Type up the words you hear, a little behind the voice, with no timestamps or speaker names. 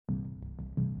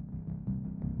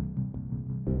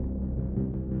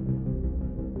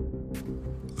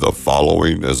The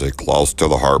following is a Close to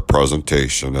the Heart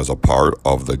presentation as a part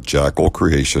of the Jackal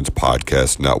Creations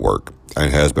Podcast Network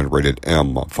and has been rated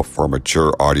M for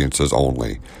mature audiences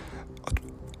only.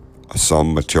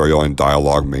 Some material and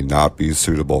dialogue may not be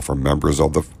suitable for members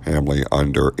of the family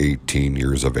under 18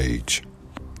 years of age.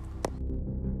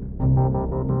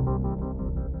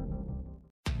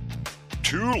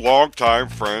 Two longtime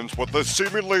friends with a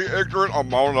seemingly ignorant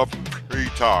amount of free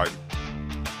time.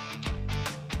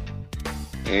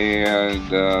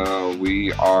 And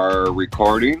we are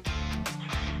recording.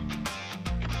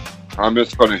 I'm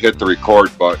just going to hit the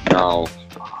record button now.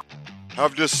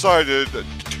 Have decided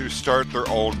to start their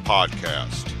own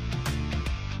podcast.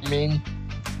 I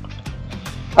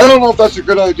don't know if that's a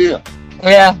good idea.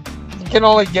 Yeah, it can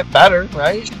only get better,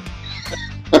 right?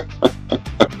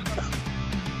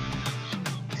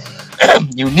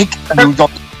 Unique.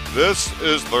 This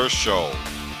is their show.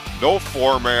 No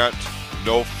format,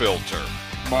 no filter.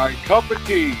 My cup of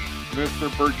tea, Mr.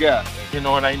 Burgett. You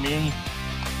know what I mean?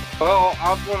 Well,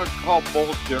 I'm going to call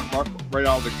bullshit right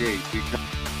out of the gate. Because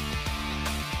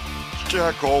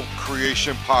Jackal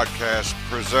Creation Podcast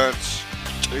presents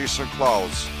Jason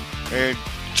Klaus and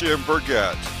Jim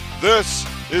Burgett. This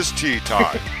is Tea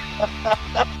Time.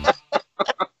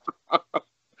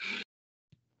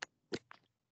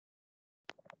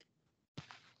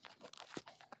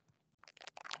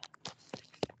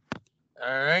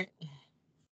 All right.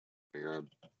 Hang on.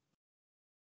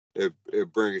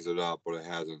 It brings it up, but it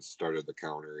hasn't started the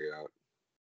counter yet.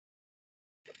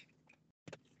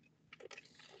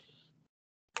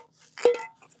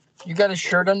 You got a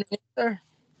shirt underneath there?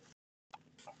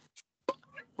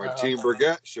 My Team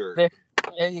Burgett shirt.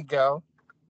 There you go.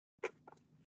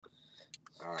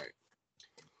 All right.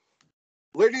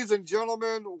 Ladies and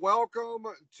gentlemen, welcome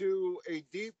to a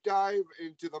deep dive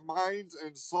into the minds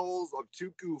and souls of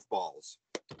two goofballs.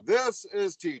 This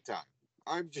is Tea Time.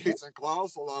 I'm Jason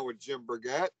Klaus along with Jim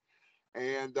Burgett.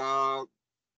 And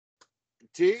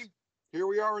T, here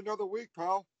we are another week,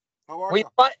 pal. How are you?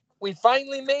 We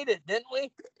finally made it, didn't we?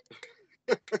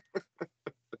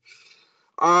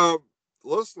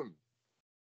 Listen,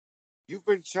 you've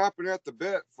been chopping at the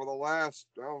bit for the last,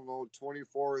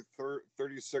 24,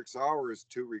 36 hours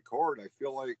to record. I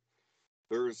feel like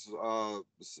there's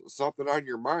something on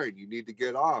your mind you need to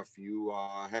get off. You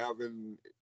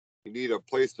need a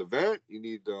place to vent. You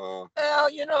need Well,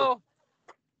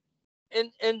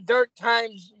 in dark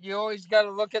times, you always got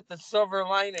to look at the silver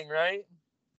lining, right?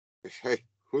 Hey,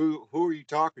 who are you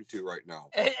talking to right now?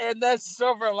 And that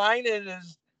silver lining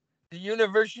is the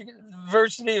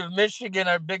University of Michigan,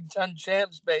 our Big Ten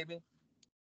champs, baby.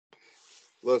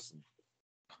 Listen,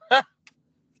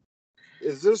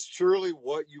 is this truly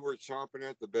what you were chomping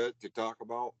at the bit to talk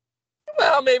about?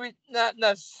 Well, maybe not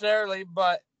necessarily,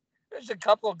 but there's a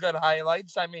couple of good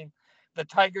highlights. I mean, the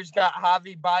Tigers got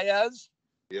Javi Baez.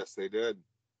 Yes, they did.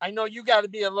 I know you got to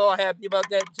be a little happy about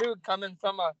that, too, coming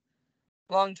from a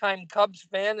longtime Cubs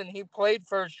fan, and he played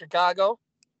for Chicago.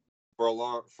 For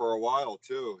a while,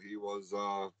 too. He was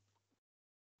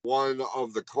one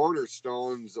of the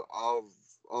cornerstones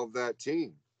of that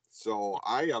team. So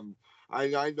I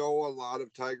know a lot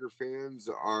of Tiger fans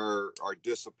are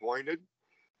disappointed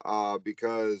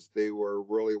because they were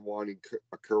really wanting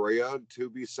Correa to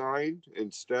be signed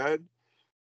instead.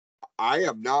 I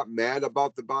am not mad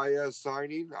about the Baez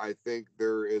signing. I think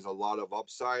there is a lot of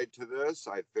upside to this.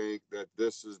 I think that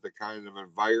this is the kind of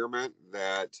environment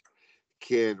that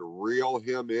can reel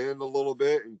him in a little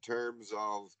bit in terms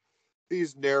of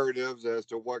these narratives as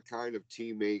to what kind of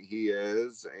teammate he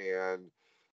is. And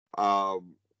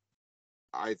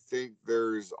I think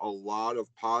there's a lot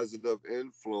of positive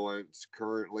influence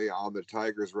currently on the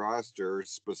Tigers roster,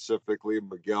 specifically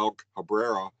Miguel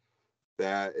Cabrera,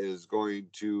 that is going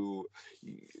to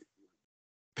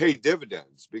pay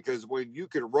dividends, because when you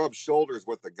can rub shoulders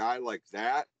with a guy like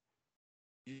that,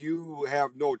 you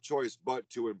have no choice but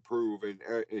to improve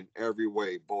in every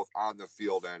way, both on the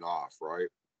field and off, right?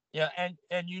 Yeah,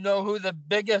 and you know who the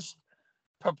biggest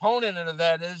proponent of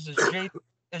that is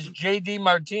J.D.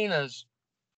 Martinez.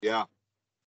 Yeah,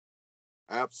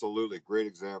 absolutely. Great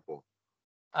example.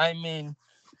 I mean,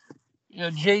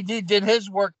 J.D. did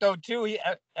his work, though, too.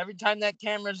 Every time that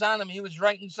camera's on him, he was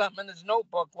writing something in his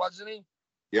notebook, wasn't he?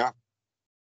 Yeah,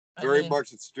 very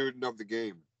much a student of the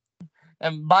game.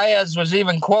 And Baez was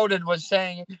even quoted was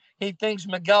saying he thinks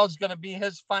Miguel's going to be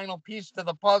his final piece to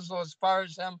the puzzle as far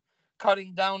as him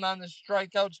cutting down on the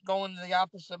strikeouts, going to the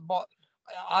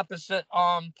opposite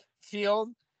field,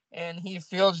 and he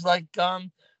feels like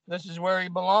this is where he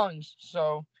belongs.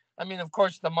 So, I mean, of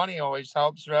course, the money always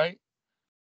helps, right?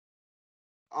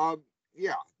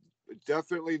 Yeah,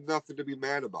 definitely nothing to be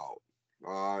mad about.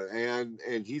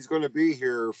 And he's going to be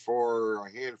here for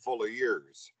a handful of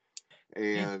years. You,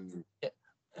 And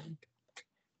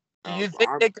do you think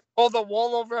I'm, they could pull the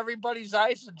wool over everybody's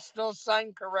eyes and still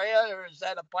sign Correa, or is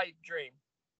that a pipe dream?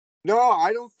 no,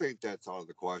 I don't think that's out of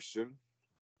the question.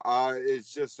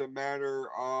 It's just a matter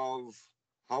of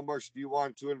how much do you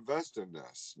want to invest in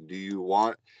this? Do you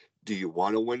want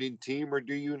a winning team or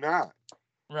do you not?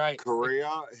 Right.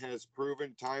 Correa has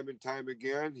proven time and time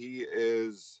again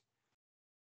he's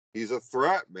a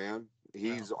threat, man.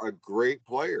 Yeah. He's a great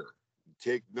player.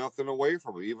 Take nothing away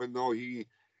from him, even though he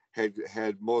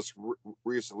had most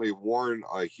recently worn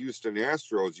a Houston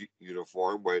Astros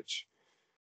uniform, which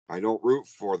I don't root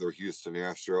for the Houston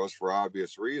Astros for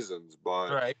obvious reasons,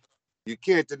 but Right. you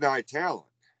can't deny talent,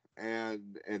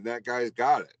 and that guy's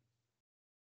got it.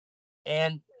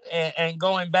 And, and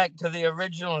going back to the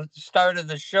original start of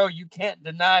the show, you can't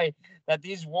deny that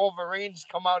these Wolverines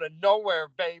come out of nowhere,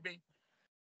 baby.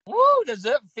 Woo, does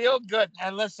it feel good?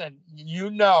 And listen,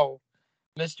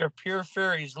 Mr. Pure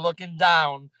Fury's looking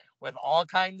down with all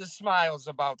kinds of smiles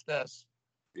about this.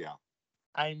 Yeah,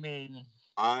 I mean,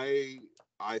 I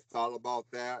I thought about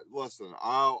that. Listen,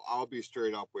 I'll be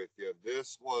straight up with you.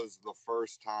 This was the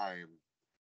first time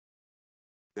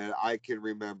that I can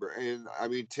remember, and I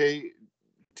mean take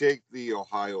the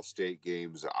Ohio State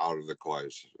games out of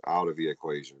the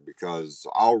equation because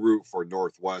I'll root for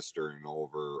Northwestern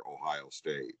over Ohio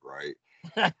State, right?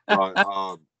 But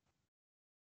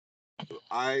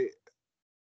I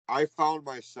I found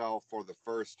myself for the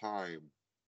first time,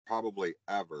 probably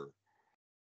ever,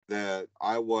 that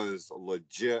I was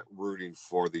legit rooting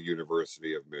for the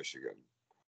University of Michigan.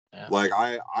 yeah. Like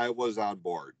I was on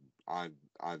board on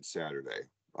Saturday.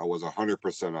 I was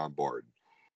 100% on board.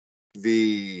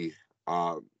 The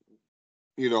uh,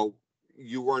 you know,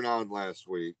 you weren't on last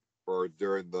week or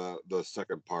during the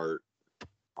second part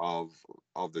of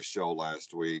of the show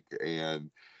last week,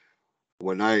 and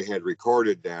when I had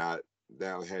recorded that,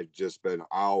 that had just been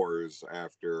hours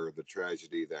after the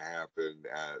tragedy that happened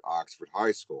at Oxford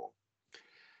High School.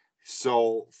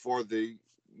 So for the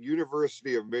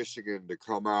University of Michigan to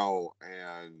come out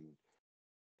and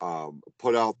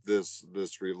put out this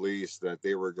release that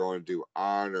they were going to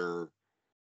honor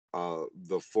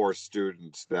the four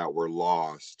students that were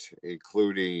lost,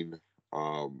 including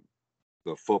um,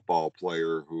 the football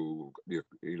player who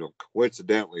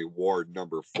coincidentally wore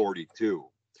number 42.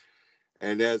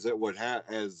 And as it would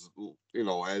as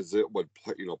it would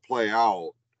play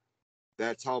out,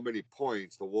 that's how many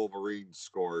points the Wolverines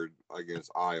scored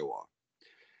against Iowa.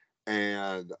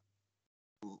 And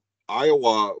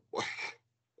Iowa,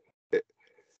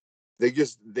 they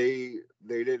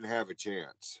didn't have a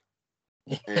chance,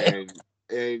 and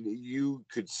you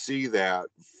could see that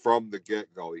from the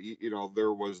get go.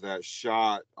 There was that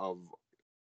shot of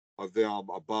them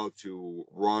about to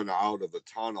run out of the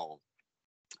tunnel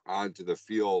onto the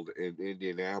field in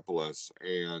Indianapolis,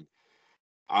 and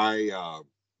I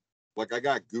like I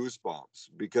got goosebumps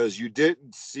because you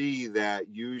didn't see that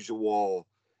usual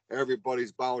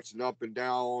everybody's bouncing up and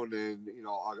down and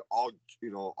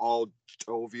all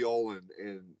jovial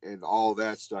and all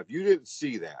that stuff. You didn't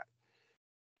see that.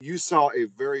 You saw a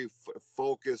very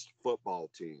focused football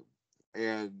team,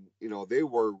 and they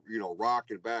were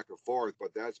rocking back and forth,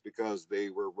 but that's because they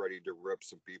were ready to rip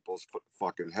some people's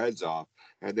fucking heads off,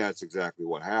 and that's exactly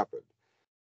what happened.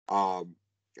 um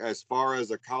as far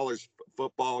as a college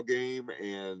football game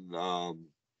and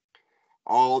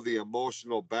all the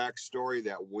emotional backstory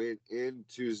that went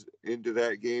into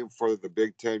that game for the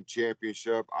Big Ten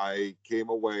championship, I came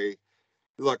away.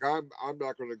 Look, I'm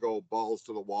not going to go balls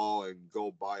to the wall and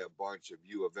go buy a bunch of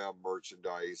U of M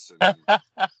merchandise and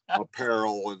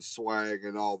apparel and swag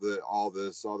and all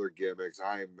this other gimmicks.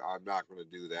 I'm not going to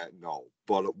do that. No,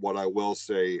 but what I will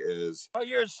say is, Oh,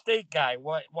 you're a state guy.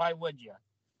 Why would you?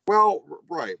 well,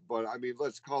 right, but I mean,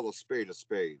 let's call a spade a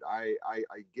spade. I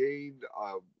gained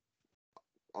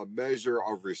a measure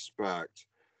of respect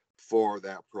for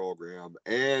that program,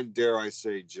 and dare I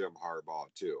say, Jim Harbaugh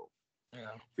too.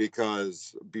 Yeah.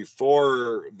 Because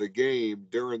before the game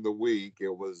during the week,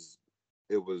 it was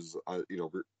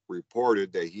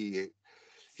reported that he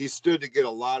stood to get a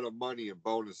lot of money in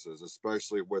bonuses,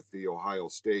 especially with the Ohio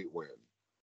State win,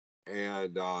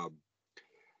 and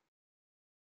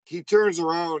he turns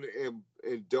around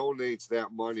and donates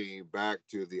that money back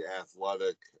to the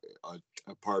athletic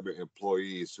department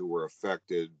employees who were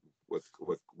affected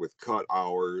with cut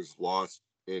hours, lost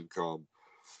income,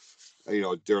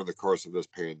 during the course of this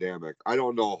pandemic. I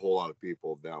don't know a whole lot of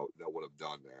people that would have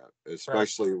done that, Right.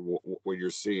 especially when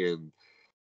you're seeing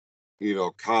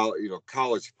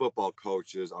college football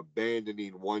coaches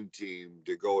abandoning one team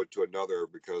to go to another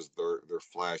because they're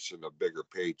flashing a bigger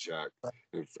paycheck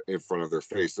in front of their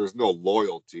face. There's no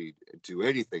loyalty to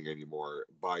anything anymore,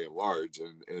 by and large,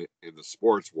 in the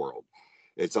sports world.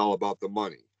 It's all about the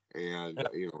money, and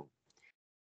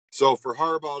So for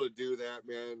Harbaugh to do that,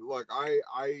 man, look, I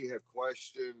have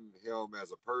questioned him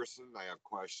as a person. I have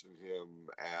questioned him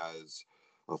as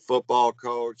a football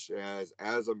coach, as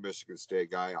a Michigan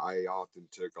State guy. I often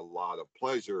took a lot of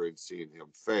pleasure in seeing him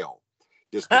fail,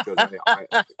 just because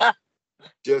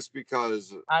just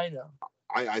because I know.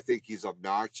 I think he's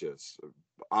obnoxious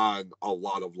on a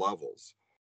lot of levels.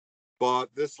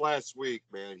 But this last week,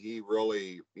 man, he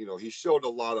really, he showed a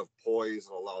lot of poise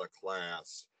and a lot of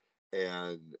class,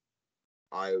 and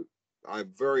I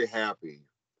I'm very happy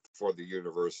for the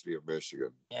University of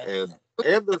Michigan Yeah.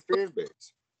 and their fan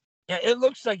base. Yeah, it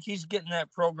looks like he's getting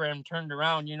that program turned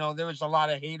around. There was a lot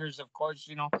of haters, of course,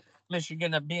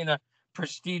 Michigan being a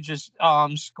prestigious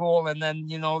school, and then,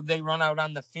 they run out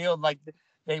on the field like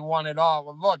they won it all.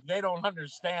 Well, look, they don't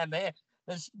understand.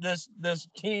 This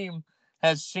team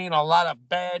has seen a lot of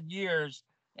bad years,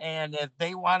 and if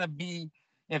they want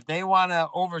to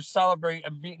over celebrate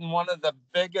and beating one of the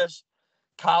biggest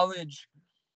college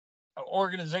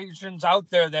organizations out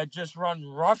there that just run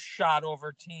roughshod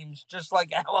over teams, just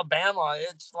like Alabama.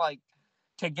 It's like,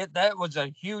 to get that was a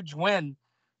huge win,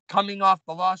 coming off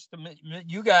the loss to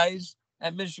you guys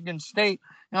at Michigan State.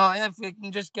 If we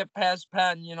can just get past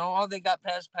Penn, they got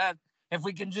past Penn. If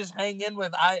we can just hang in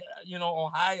with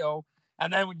Ohio,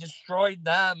 and then we destroyed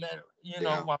them,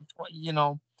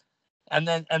 and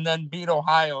then beat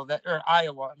Ohio or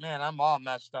Iowa. Man, I'm all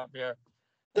messed up here.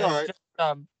 All It's right, just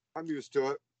I'm used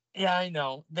to it. yeah, I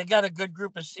know. They got a good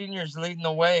group of seniors leading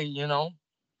the way,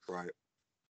 Right.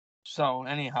 So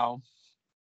anyhow,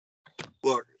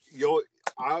 Look,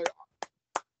 I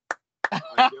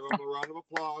I give him a round of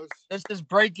applause. this is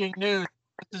breaking news.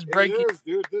 This is It breaking. is,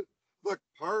 dude. Look,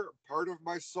 part of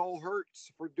my soul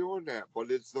hurts for doing that, but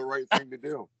it's the right thing to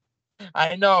do.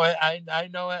 I know it. I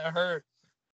know it hurt.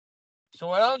 So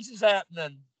what else is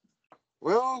happening?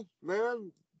 Well,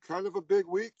 man, kind of a big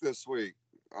week this week.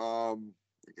 Um,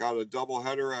 got a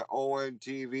doubleheader at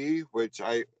ONTV, which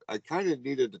I kind of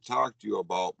needed to talk to you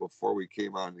about before we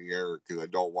came on the air, because I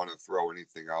don't want to throw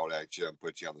anything out at you and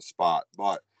put you on the spot.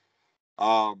 But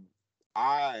um,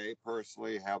 I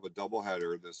personally have a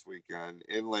doubleheader this weekend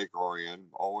in Lake Orion,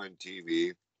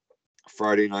 ONTV.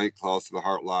 Friday night, Close to the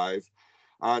Heart Live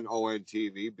on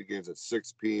ONTV begins at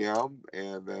 6 p.m.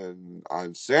 And then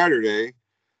on Saturday,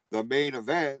 the main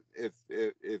event,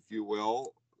 if you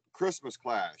will, Christmas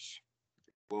Clash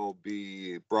will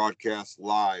be broadcast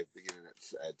live beginning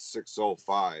at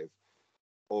 6:05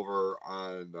 over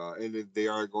on, and they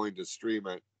are going to stream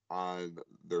it on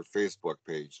their Facebook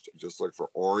page. Just look for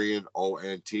Orion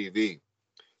ONTV.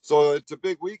 So it's a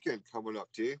big weekend coming up,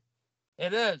 T.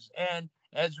 It is, and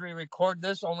as we record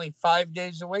this, only 5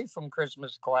 days away from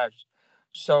Christmas Clash.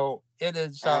 So it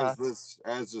is. As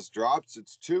this drops,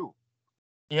 it's 2.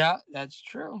 Yeah, that's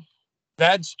true.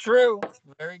 That's true.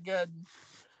 Very good.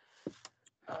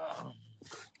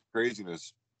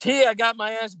 Craziness. I got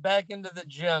my ass back into the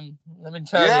gym. Let me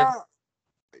tell you, Yeah.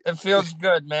 it feels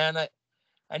good, man.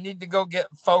 I need to go get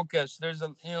focused. There's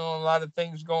a lot of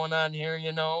things going on here,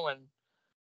 and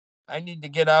I need to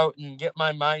get out and get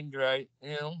my mind right,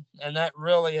 and that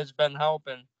really has been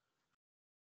helping.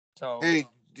 So, Hey,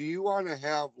 do you want to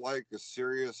have like a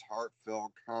serious,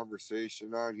 heartfelt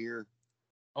conversation on here,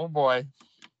 oh boy,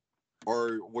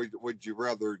 or would you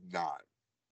rather not?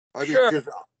 I mean, sure.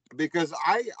 because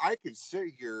I could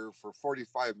sit here for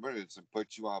 45 minutes and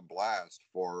put you on blast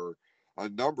for a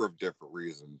number of different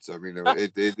reasons. I mean,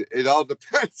 it all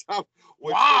depends on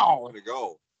which way you want to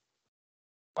go.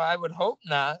 I would hope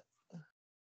not.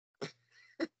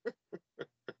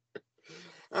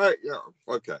 All right, yeah,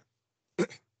 okay.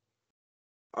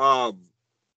 Um,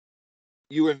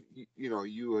 you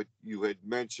had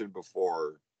mentioned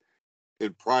before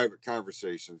in private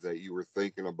conversations that you were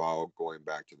thinking about going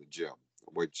back to the gym,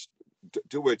 which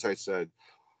to which I said,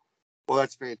 well,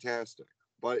 that's fantastic.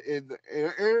 But and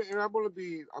I'm gonna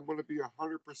be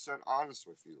 100% honest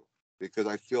with you, because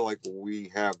I feel like we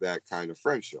have that kind of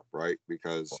friendship, right?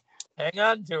 Because Hang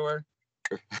on to her.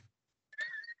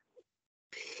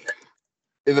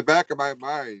 in the back of my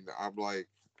mind, I'm like,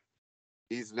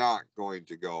 he's not going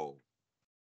to go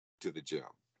to the gym.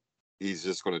 He's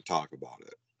just going to talk about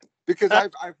it, because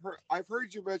I've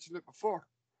heard you mention it before.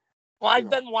 Well, I've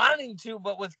been wanting to,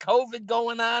 but with COVID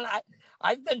going on,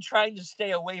 I've been trying to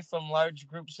stay away from large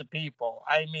groups of people.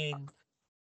 I mean,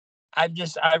 I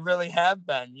really have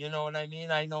been. You know what I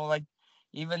mean? I know, like,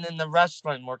 even in the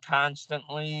wrestling, we're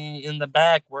constantly in the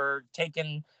back. We're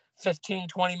taking 15,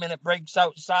 20-minute breaks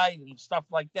outside and stuff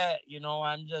like that. You know,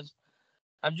 I'm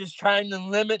just trying to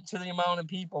limit to the amount of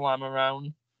people I'm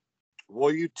around.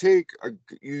 Well, you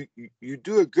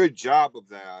do a good job of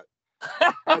that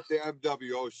at the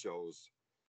MWO shows,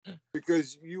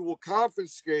 because you will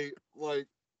confiscate like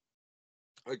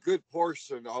a good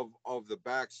portion of the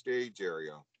backstage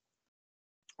area,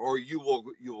 or you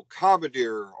will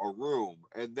commandeer a room,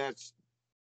 and that's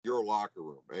your locker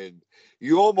room, and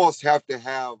you almost have to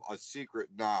have a secret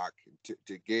knock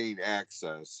to gain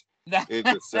access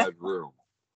into said room.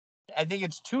 I think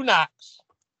it's 2 knocks.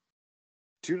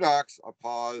 2 knocks, a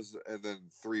pause, and then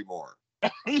 3 more.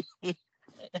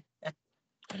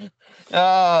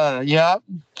 Yeah.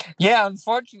 Yeah,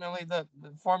 unfortunately, the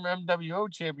former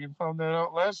MWO champion found that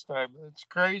out last time. It's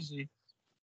crazy.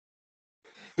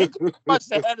 He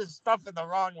must have had his stuff in the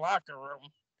wrong locker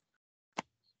room.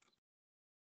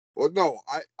 Well, no,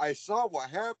 I saw what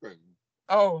happened.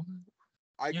 Oh,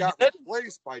 I you got did?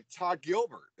 replaced by Todd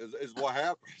Gilbert. Is what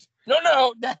happened.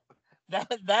 No, that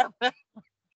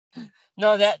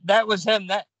no, that was him.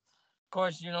 That, of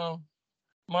course, you know,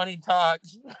 money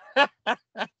talks.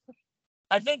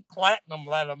 I think Platinum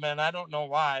let him in. I don't know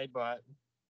why, but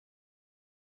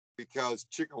Because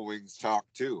chicken wings talk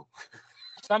too.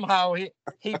 somehow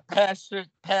he passed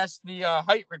the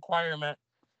height requirement.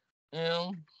 You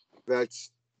know,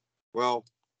 That's well,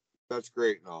 that's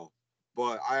great and all,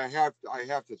 but I have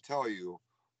to tell you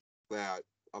that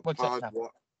what's that?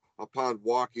 upon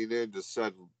walking into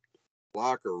said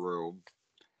locker room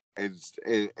and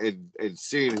and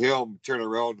seeing him turn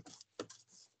around,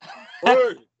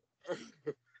 hey.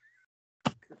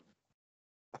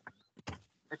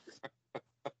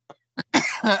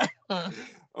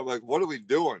 I'm like, what are we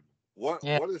doing?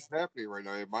 Yeah. What is happening right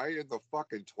now? Am I in the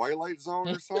fucking Twilight Zone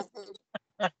or something?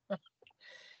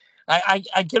 I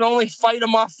can only fight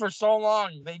them off for so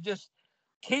long. They just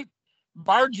keep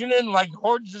barging in like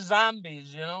hordes of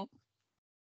zombies, you know?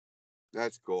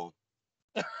 That's cool.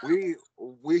 We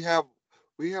we have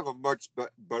we have a much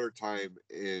better time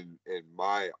in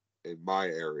my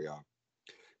area,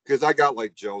 because I got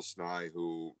like Joe Sny,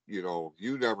 who,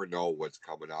 you never know what's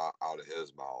coming out of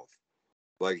his mouth.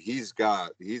 Like he's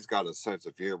got a sense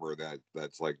of humor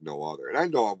that's like no other. And I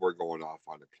know we're going off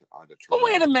on a Oh, trail.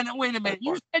 wait a minute.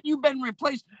 You said you've been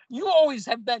replaced. You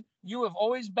have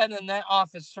always been in that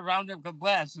office surrounded with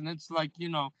glass, and it's like, you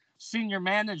know, senior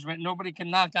management, nobody can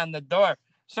knock on the door.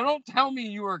 So don't tell me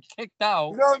you were kicked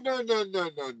out. No.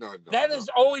 That has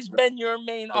always been your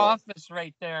main No. office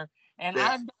right there. And Yeah.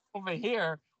 I'm over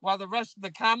here while the rest of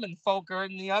the common folk are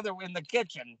in the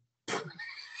kitchen.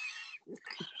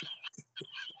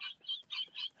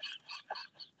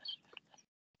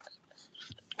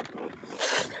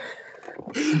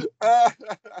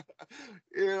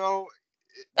 You know,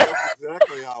 that's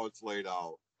exactly how it's laid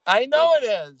out. I know it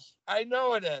is. I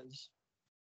know it is.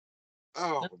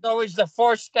 Oh, There's always the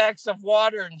 4 stacks of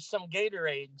water and some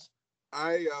Gatorades.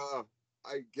 I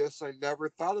guess I never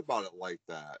thought about it like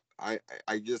that. I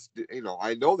just,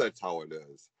 I know that's how it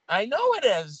is. I know it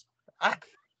is.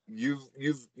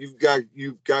 You've got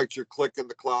your click in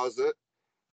the closet,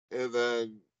 and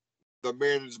then the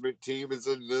management team is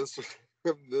in this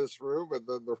in this room, and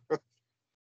then the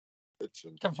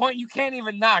kitchen. To the point you can't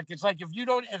even knock. It's like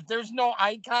if there's no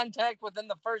eye contact within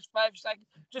the first 5 seconds,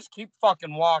 just keep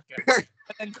fucking walking and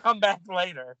then come back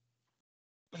later.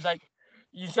 It's like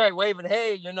you start waving,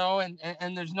 hey, you know, and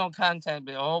there's no contact.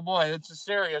 But oh boy, it's a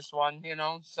serious one, you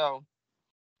know. So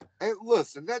And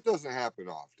listen, that doesn't happen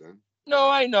often. no,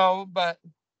 I know, but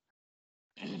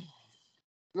It's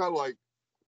not like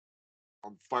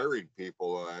I'm firing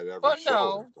people at every but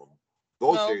show. no,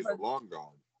 Those days are long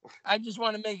gone. I just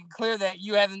want to make it clear that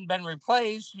you haven't been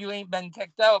replaced, you ain't been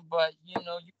kicked out, but you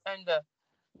know you kind of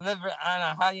live on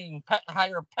a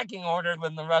higher pecking order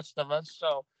than the rest of us.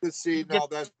 So See, now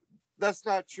that's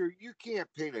not true. You can't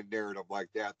paint a narrative like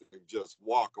that and just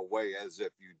walk away as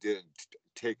if you didn't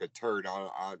take a turn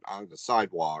on the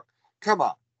sidewalk. Come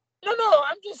on.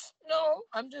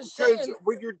 I'm just Because saying.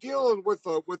 when you're dealing with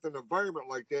an environment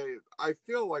like that, I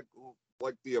feel like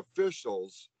the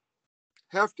officials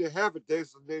have to have a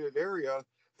designated area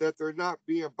that they're not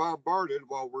being bombarded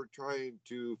while we're trying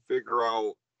to figure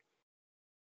out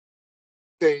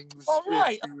things, All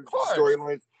right, of issues, course.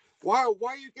 storylines. Why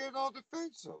are you getting all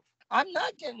defensive? I'm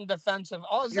not getting defensive.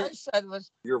 All I said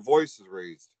was, your voice is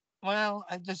raised. well,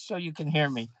 just so you can hear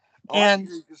me. Oh, and I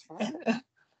hear you just fine.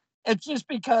 It's just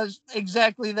because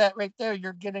exactly that right there.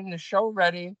 You're getting the show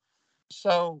ready,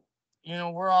 so you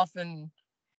know we're often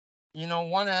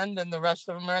one end and the rest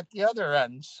of them are at the other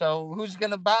end. So who's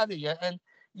going to bother you? And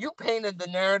you painted the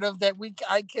narrative that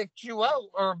I kicked you out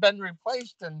or been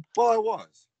replaced, and Well, I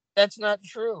was. that's not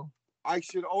true. I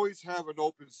should always have an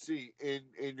open seat in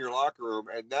your locker room,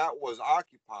 and that was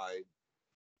occupied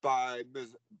by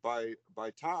by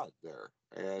Todd there,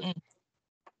 and Mm.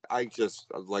 I just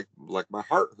like my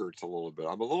heart hurts a little bit.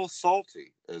 I'm a little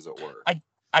salty, as it were.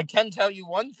 I can tell you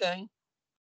one thing.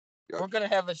 Yep. We're going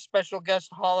to have a special guest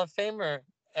Hall of Famer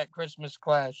at Christmas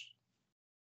Clash.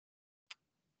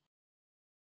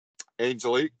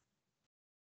 Angelique.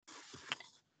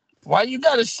 Why you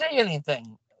got to say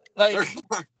anything? Like,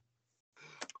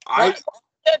 why would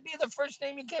that be the first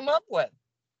name you came up with?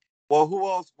 Well, who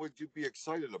else would you be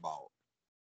excited about?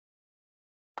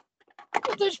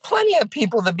 Well, there's plenty of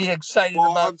people to be excited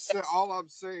about. All I'm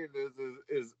saying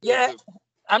is yeah,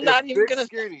 I'm not even Big gonna.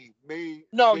 Skinny may.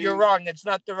 No, you're wrong. It's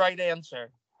not the right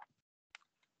answer.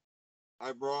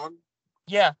 I'm wrong.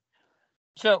 Yeah.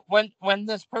 So when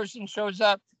this person shows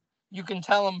up, you can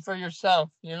tell them for yourself.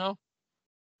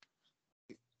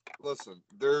 Listen,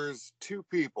 there's two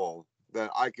people that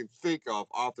I can think of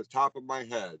off the top of my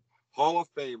head, Hall of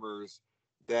Famers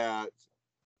that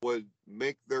would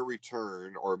make their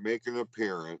return or make an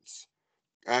appearance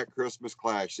at Christmas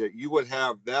Clash that you would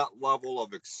have that level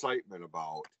of excitement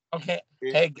about. Okay.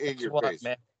 In your face.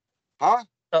 Man? Huh?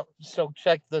 So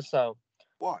check this out.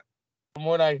 What? From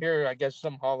what I hear, I guess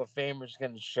some Hall of Famers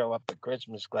going to show up at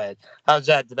Christmas Clash. How's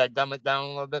that? Did I dumb it down a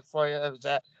little bit for you? Was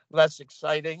that less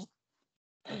exciting?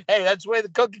 Hey, that's the way the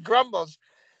cookie crumbles.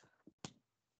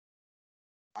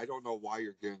 I don't know why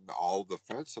you're getting all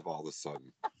defensive all of a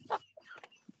sudden.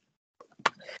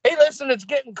 Hey, listen, it's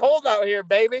getting cold out here,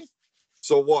 baby.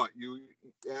 So what? You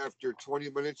after 20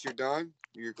 minutes you're done?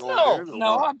 You're going in?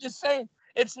 No, what? I'm just saying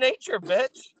it's nature,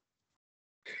 bitch.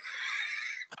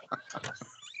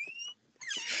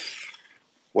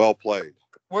 Well played.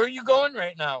 Where are you going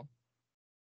right now?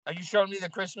 Are you showing me the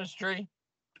Christmas tree?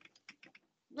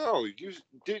 No, you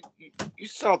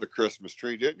saw the Christmas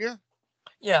tree, didn't you?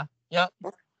 Yeah.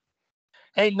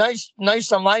 Hey,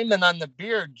 nice alignment on the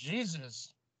beard.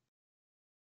 Jesus.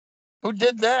 Who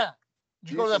did that?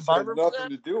 Did you go to the barber? Had nothing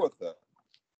to do with that.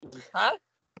 Huh?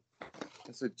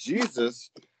 I said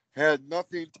Jesus had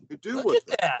nothing to do Look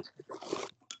with at that.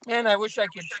 Man, I wish I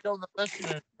could show the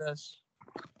listeners this.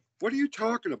 What are you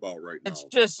talking about right now? It's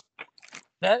just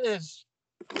that is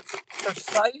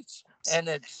precise, and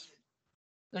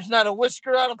there's not a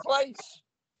whisker out of place.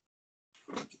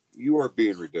 You are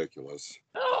being ridiculous.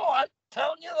 No, I'm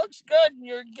telling you, it looks good, and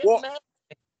you're getting mad.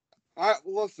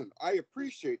 Listen, I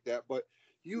appreciate that, but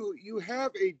you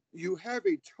have a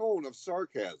tone of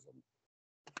sarcasm.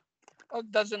 Oh,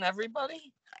 doesn't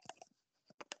everybody?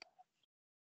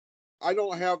 I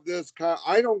don't have this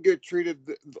I don't get treated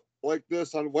like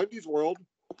this on Wendy's World.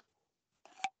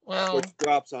 Well, which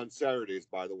drops on Saturdays,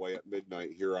 by the way, at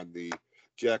midnight here on the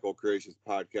Jackal Creations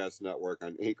Podcast Network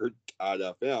on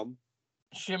Anchor.fm.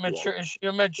 Is she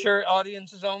mature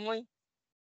audiences only?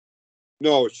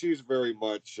 No, she's very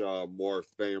much more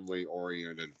family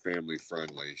oriented, family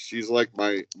friendly. She's like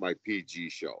my PG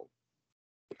show,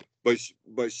 but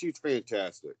she's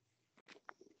fantastic.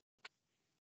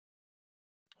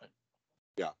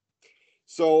 Yeah.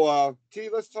 So T,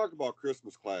 let's talk about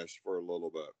Christmas Clash for a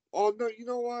little bit. Oh no, you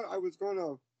know what? I was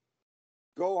gonna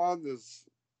go on this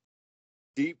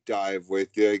deep dive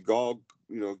with you,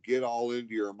 get all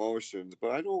into your emotions, but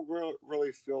I don't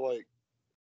really feel like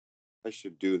I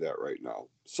should do that right now.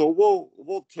 So we'll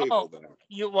table that.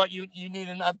 You need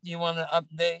you want an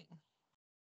update?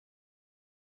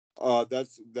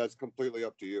 That's completely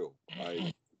up to you.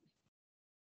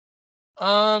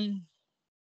 Man,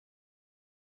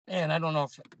 I don't know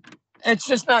if it's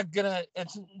just not gonna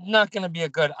be a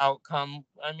good outcome.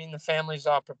 I mean, the family's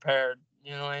all prepared.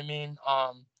 You know what I mean?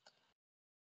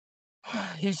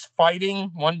 He's fighting.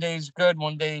 One day he's good,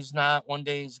 one day he's not, one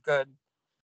day he's good.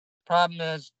 Problem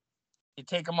is, you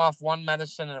take him off one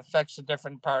medicine, it affects a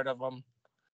different part of him.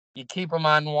 You keep him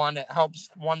on one, it helps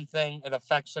one thing, it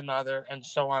affects another, and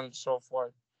so on and so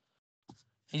forth.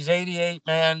 He's 88,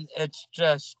 man. It's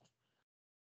just,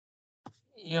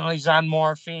 he's on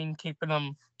morphine, keeping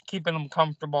him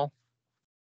comfortable.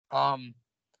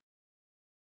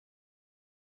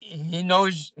 He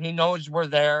knows we're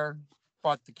there,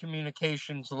 but the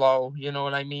communication's low. You know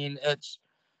what I mean?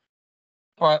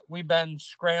 But we've been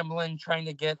scrambling, trying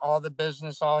to get all the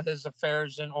business, all his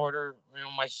affairs in order.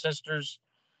 My sisters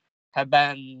have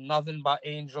been nothing but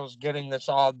angels getting this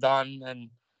all done.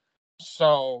 And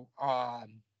so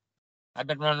I've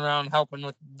been running around helping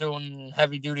with doing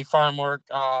heavy duty farm work.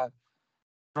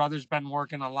 brother's been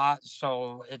working a lot,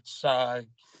 so it's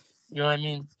you know what I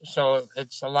mean. So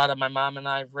it's a lot of my mom and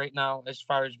I right now, as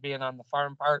far as being on the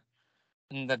farm part,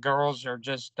 and the girls are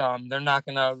just they're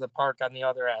knocking out of the park on the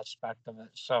other aspect of it.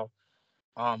 So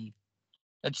um,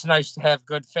 it's nice to have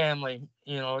good family,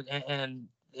 you know, and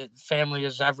family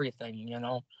is everything, you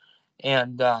know,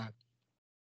 and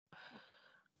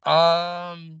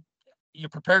um, you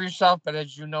prepare yourself, but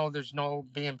as you know, there's no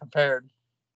being prepared,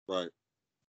 Right.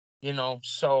 you know.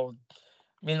 So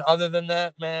I mean, other than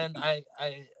that, man,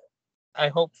 I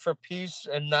hope for peace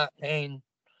and not pain.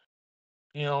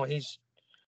 You know, he's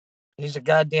a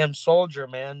goddamn soldier,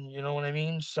 man. You know what I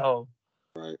mean? So,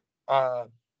 Right. uh,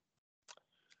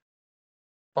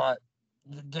 but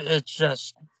it's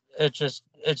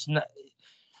not.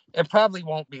 It probably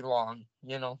won't be long,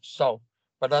 you know. So,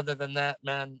 but other than that,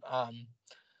 man,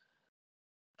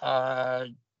 uh,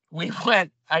 we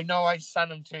went. I know I sent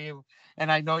them to you,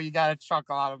 and I know you got a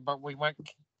chuckle out of them, but we went,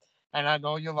 and I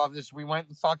know you love this. We went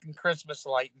and fucking Christmas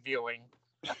light viewing.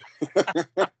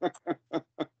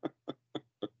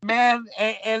 Man,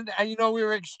 and you know we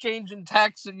were exchanging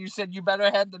texts, and you said you better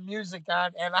have the music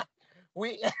on, and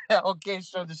we okay.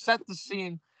 So to set the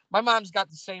scene, my mom's got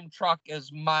the same truck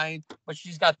as mine, but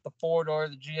she's got the 4-door,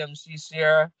 the GMC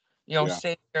Sierra, you know, Yeah.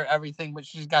 same here, everything, but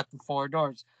she's got the 4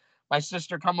 doors. My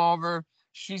sister come over,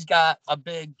 she's got a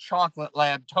big chocolate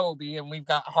lab, Toby, and we've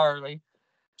got Harley.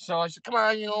 So I said, "Come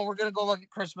on, you know, we're gonna go look at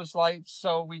Christmas lights."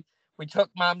 So we took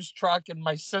mom's truck, and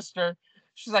my sister,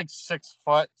 she's like 6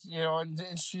 foot, you know,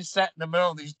 and she sat in the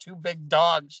middle of these two big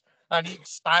dogs on each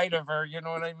side of her, you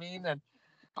know what I mean? And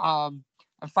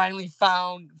I finally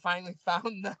found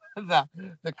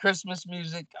the Christmas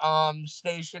music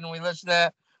station. We listened to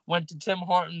that, went to Tim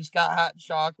Hortons, got hot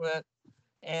chocolate,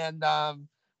 and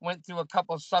went through a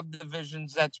couple of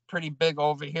subdivisions that's pretty big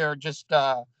over here, just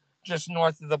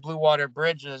north of the Blue Water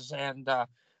Bridges, and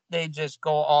they just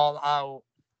go all out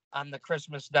on the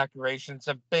Christmas decorations,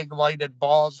 of big lighted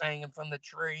balls hanging from the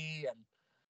tree,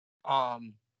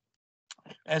 and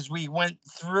as we went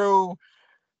through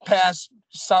past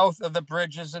south of the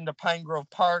bridges into Pine Grove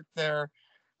Park, there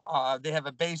they have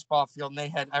a baseball field, and they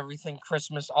had everything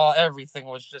Christmas. Everything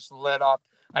was just lit up.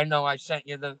 I know I sent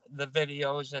you the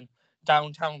videos, and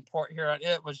downtown Port Huron.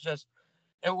 It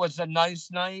was a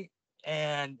nice night,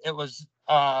 and it was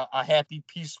a happy,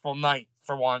 peaceful night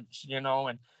for once, you know,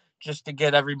 and just to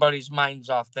get everybody's minds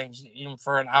off things, even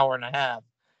for an hour and a half.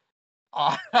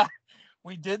 Uh,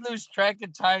 we did lose track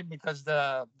of time because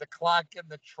the clock in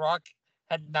the truck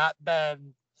had not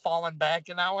been fallen back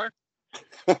an hour.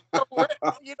 So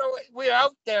you know, we're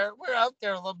out there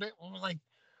a little bit, and we're like,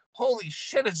 holy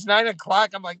shit, it's 9 o'clock.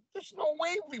 I'm like, there's no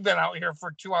way we've been out here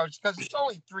for 2 hours, because it's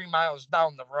only 3 miles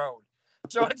down the road.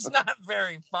 So it's not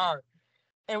very far.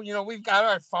 And you know, we've got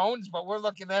our phones, but we're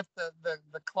looking at the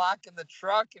clock in the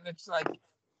truck, and it's like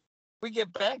we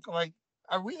get back, like,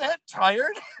 are we that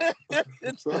tired?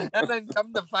 And then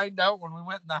come to find out, when we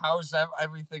went in the house,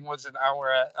 everything was an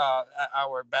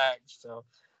hour back. So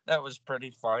that was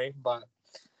pretty funny. But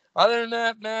other than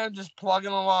that, man, just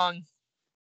plugging along.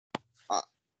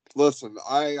 Listen,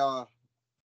 I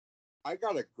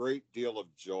got a great deal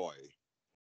of joy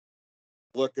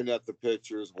looking at the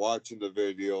pictures, watching the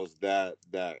videos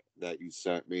that you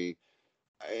sent me,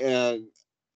 and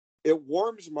it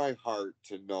warms my heart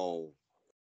to know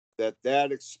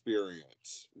that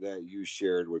experience that you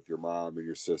shared with your mom and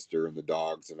your sister and the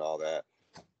dogs and all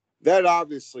that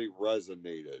obviously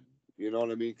resonated. You know what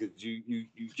I mean? Because you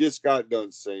just got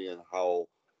done saying how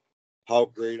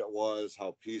great it was,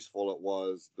 how peaceful it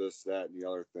was, this, that, and the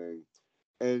other thing.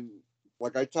 And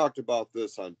like I talked about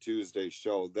this on Tuesday's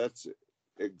show, that's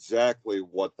exactly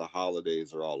what the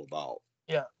holidays are all about.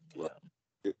 Yeah, Right?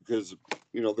 yeah. Because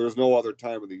there's no other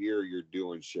time of the year you're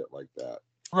doing shit like that.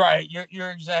 Right.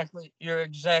 You're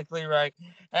exactly right.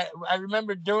 I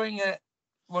remember doing it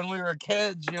when we were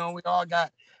kids. You know, we all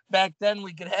got back then.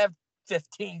 We could have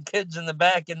 15 kids in the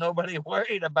back, and nobody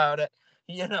worried about it.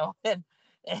 You know, and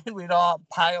we'd all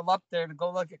pile up there to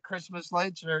go look at Christmas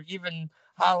lights, or even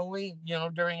Halloween. You know,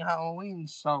 during Halloween.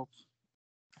 So,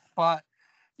 but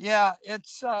yeah,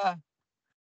 it's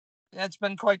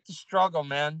been quite the struggle,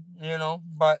 man. You know,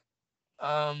 but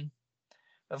um.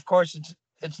 Of course,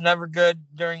 it's never good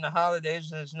during the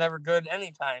holidays, and it's never good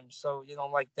anytime. So you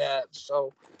don't like that.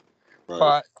 So, Right.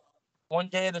 but one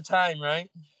day at a time,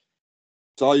 right?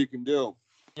 It's all you can do.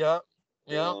 Yep.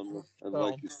 Yep. And So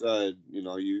like you said,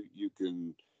 you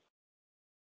can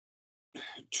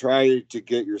try to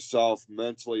get yourself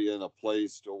mentally in a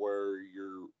place to where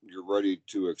you're ready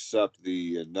to accept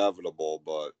the inevitable,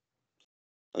 but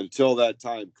until that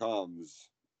time comes,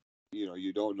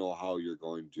 you don't know how you're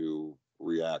going to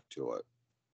react to it.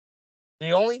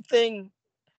 The only thing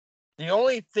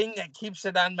that keeps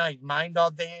it on my mind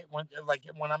all day when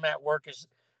I'm at work is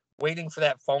waiting for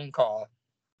that phone call.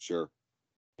 Sure.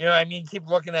 You know what I mean? Keep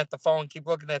looking at the phone.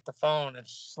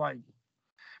 It's just like,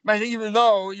 but even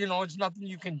though, it's nothing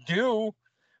you can do,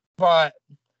 but,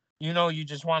 you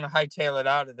just want to hightail it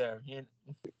out of there.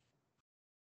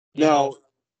 Now,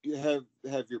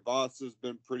 have your bosses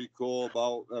been pretty cool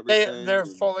about everything? They're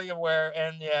fully aware,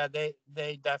 and yeah, they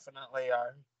definitely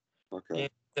are. Okay.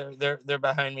 Yeah, they're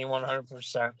behind me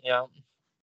 100%. Yeah.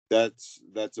 That's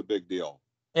a big deal.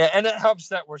 Yeah, and it helps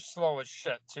that we're slow as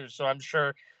shit too. So I'm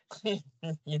sure,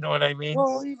 you know what I mean.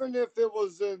 Well, even if it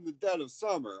was in the dead of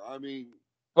summer, I mean,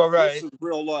 Well, right. this is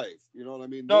real life. You know what I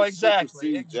mean? No, This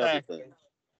exactly. supersedes everything.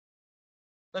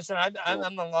 Listen,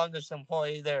 I'm the longest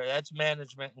employee there. That's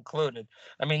management included.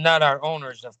 I mean, not our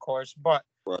owners, of course, but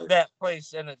Right. that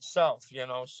place in itself.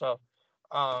 So,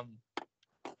 and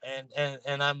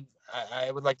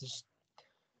I would like to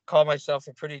call myself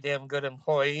a pretty damn good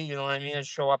employee. You know what I mean? I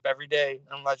show up every day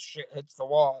unless shit hits the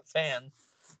wall, fan.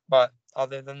 But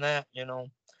other than that,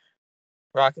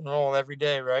 rock and roll every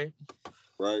day, right?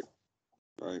 Right.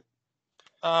 Right.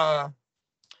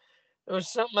 There was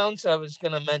something else I was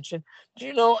going to mention. Do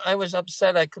you know I was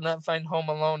upset I could not find Home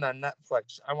Alone on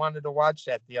Netflix? I wanted to watch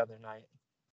that the other night.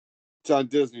 It's on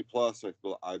Disney Plus,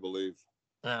 I believe.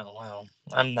 Oh, well,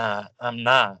 I'm not.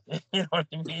 You know what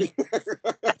I mean?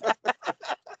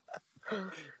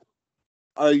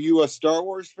 Are you a Star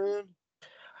Wars fan?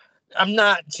 I'm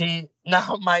not. See,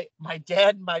 now my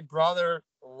dad and my brother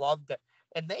loved it.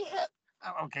 And they had,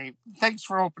 okay, thanks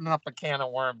for opening up a can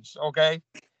of worms, okay?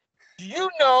 Do you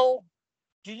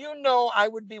know I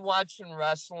would be watching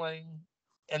wrestling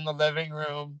in the living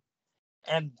room,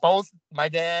 and both my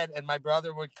dad and my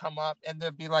brother would come up and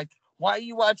they'd be like, "Why are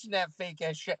you watching that fake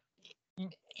ass shit?"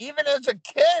 Even as a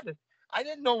kid, I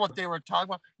didn't know what they were talking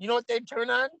about. You know what they'd turn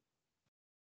on?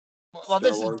 Well,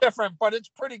 this is different, but it's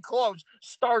pretty close.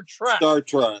 Star Trek. Star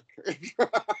Trek.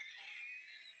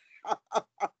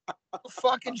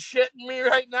 Fucking shitting me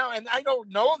right now, and I don't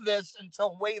know this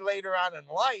until way later on in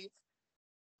life.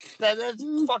 That is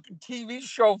fucking TV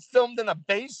show filmed in a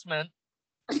basement.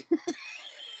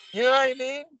 You know what I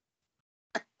mean?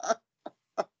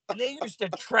 And they used to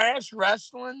trash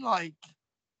wrestling like.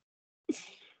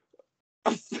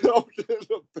 Filmed in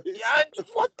a basement. Yeah,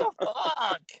 what the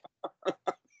fuck?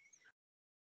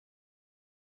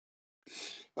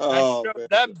 Oh,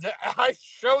 I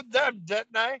showed them,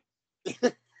 didn't I?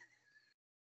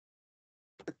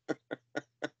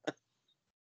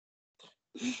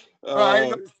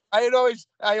 I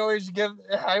always give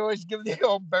the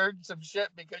old bird some shit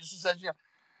because she says, "Yeah,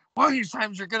 one of these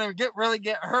times you're gonna really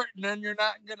get hurt, and then you're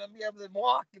not gonna be able to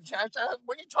walk." And I said,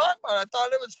 "What are you talking about? I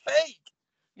thought it was fake."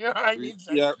 You know what I mean?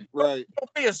 So, yeah, right.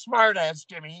 Don't be a smart ass,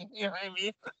 Jimmy. You know what I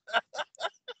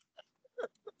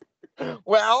mean?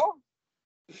 Well,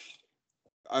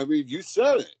 I mean, you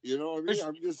said it. You know what I mean?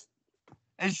 I'm just.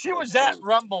 And she was at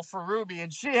Rumble for Ruby,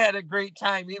 and she had a great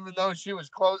time, even though she was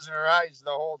closing her eyes the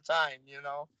whole time.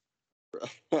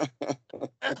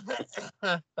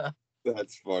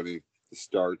 That's funny.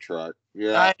 Star Trek.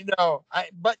 Yeah. I know.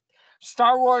 But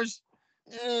Star Wars.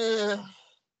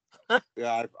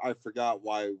 Yeah, I forgot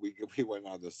why we went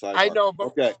on the sidebar. I know, but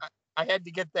okay. I had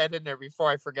to get that in there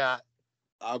before I forgot.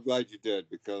 I'm glad you did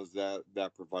because that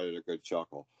provided a good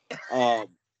chuckle.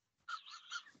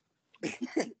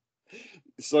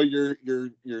 So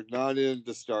you're not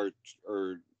into Star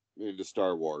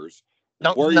Wars.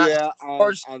 No, where not you at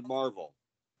on Marvel?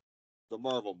 The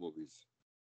Marvel movies.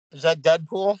 Is that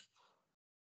Deadpool?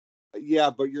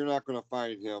 Yeah, but you're not going to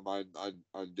find him on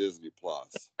Disney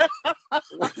Plus.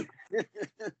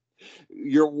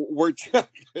 We're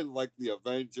talking like the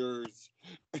Avengers.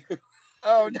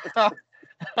 Oh no.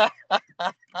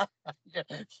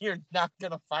 You're not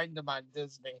going to find him on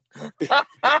Disney.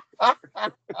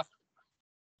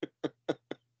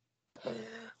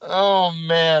 Oh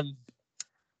man.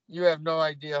 You have no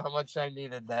idea how much I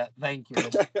needed that. Thank you.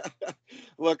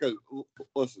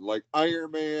 Listen, like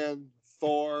Iron Man,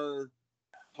 Thor,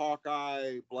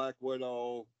 Hawkeye, Black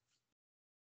Widow.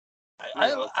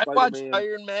 I watched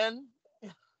Iron Man.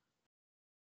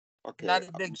 Okay.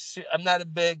 I'm not a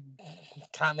big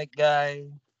comic guy.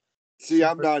 See,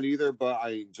 I'm not either, but I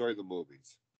enjoy the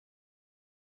movies.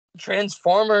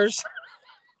 Transformers.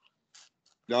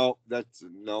 No.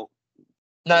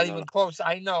 Not even close.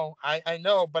 I know,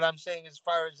 but I'm saying as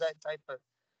far as that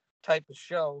type of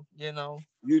show,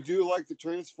 You do like the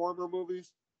Transformer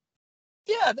movies?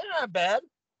 Yeah, they're not bad.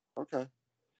 Okay.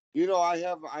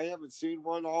 I haven't seen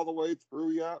one all the way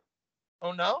through yet.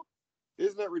 Oh no?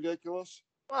 Isn't that ridiculous?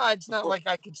 Well, it's not like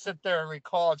I could sit there and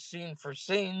recall it scene for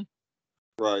scene.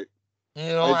 Right.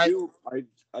 You know, I do.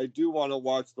 I do want to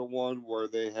watch the one where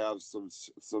they have some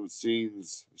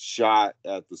scenes shot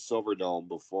at the Silverdome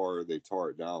before they tore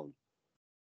it down.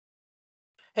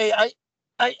 hey,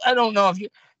 I don't know if you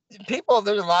people.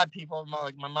 There's a lot of people,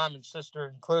 like my mom and sister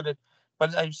included,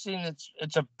 but I've seen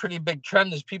it's a pretty big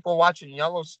trend is people watching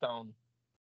Yellowstone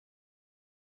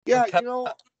Yeah,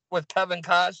 with with Kevin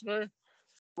Costner.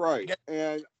 right.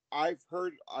 And I've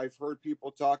heard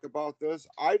people talk about this.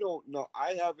 I don't know.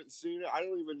 I haven't seen it. I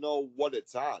don't even know what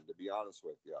it's on, to be honest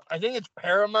with you. I think it's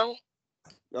Paramount.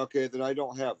 Okay, then I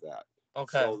don't have that.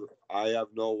 Okay. So I have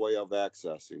no way of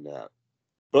accessing that.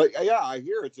 But yeah, I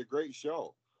hear it's a great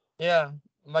show. Yeah,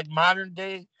 like modern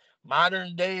day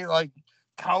like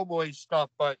cowboy stuff,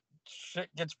 but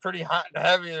shit gets pretty hot and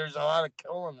heavy. There's a lot of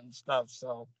killing and stuff.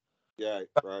 So Yeah,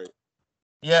 right.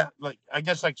 yeah, like I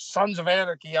guess like Sons of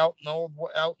Anarchy out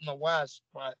in the West,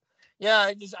 but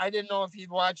yeah, I didn't know if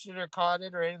you'd watched it or caught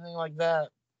it or anything like that.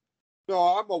 No,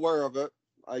 I'm aware of it.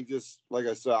 I just, like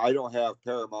I said, I don't have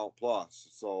Paramount Plus,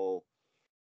 so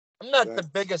I'm not the that's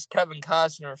biggest Kevin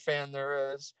Costner fan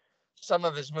there is. Some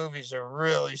of his movies are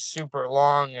really super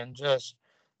long and just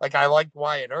like I liked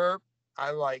Wyatt Earp. I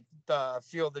liked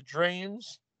Field of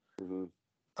Dreams. mhm,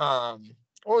 Um,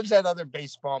 what was that other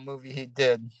baseball movie he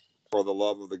did? for the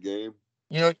love of the game.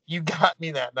 You know, you got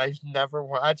me that. I've never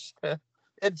watched it.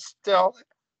 It's still.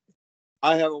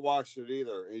 I haven't watched it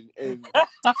either, and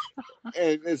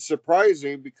it's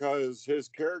surprising because his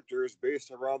character is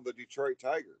based around the Detroit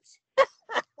Tigers,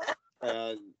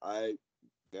 and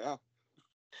yeah,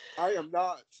 I am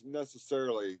not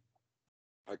necessarily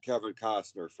a Kevin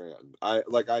Costner fan.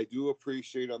 I do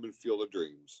appreciate him in Field of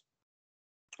Dreams.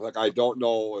 Like I don't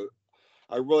know,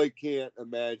 I really can't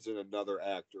imagine another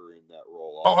actor in that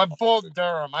role. Oh, I'm Bull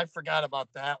Durham. I forgot about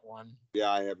that one.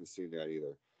 Yeah, I haven't seen that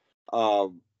either.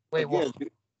 Wait, well, Again,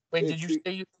 wait. Did it's you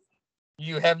say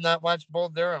you have not watched Bull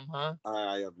Durham, huh?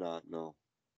 I have not. No,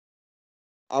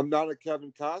 I'm not a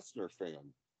Kevin Costner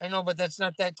fan. I know, but that's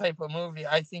not that type of movie.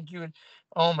 I think you would.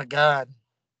 Oh my God,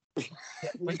 yeah,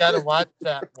 we got to watch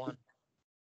that one.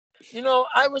 You know,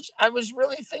 I was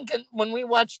really thinking when we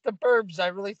watched The Burbs, I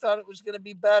really thought it was going to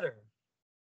be better.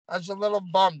 I was a little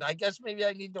bummed. I guess maybe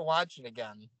I need to watch it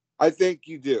again. I think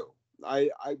you do. I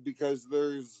because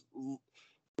there's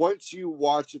once you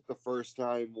watch it the first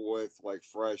time with like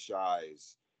fresh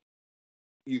eyes,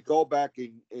 you go back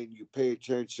and you pay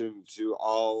attention to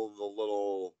all the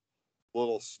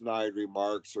little snide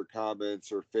remarks or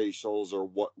comments or facials or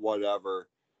whatever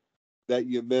that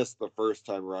you missed the first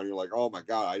time around. You're like, oh my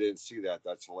god, I didn't see that.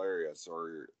 That's hilarious.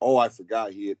 Or oh, I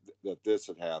forgot that this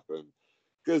had happened.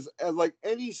 Because like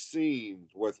any scene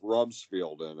with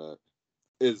Rumsfeld in it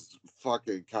is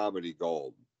fucking comedy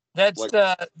gold. That's Like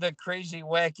the crazy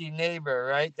wacky neighbor,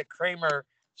 right? The Kramer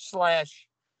slash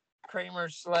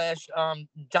the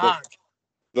Doc.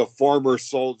 the former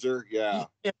soldier, yeah,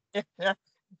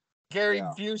 Gary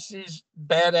yeah. Busey's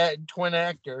twin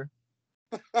actor.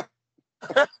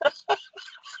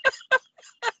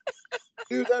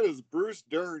 Dude, that is Bruce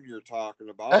Dern you're talking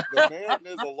about. The man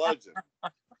is a legend.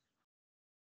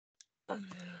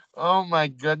 Oh my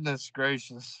goodness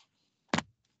gracious.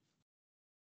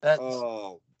 That's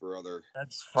Oh, brother.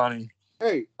 that's funny.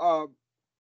 Hey, I'm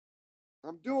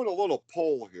doing a little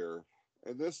poll here,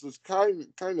 and this is kind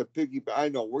of piggy. I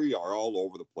know we are all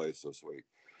over the place this week.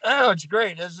 Oh, it's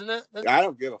great, isn't it? I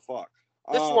don't give a fuck.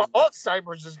 This is what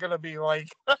Alzheimer's is gonna be like.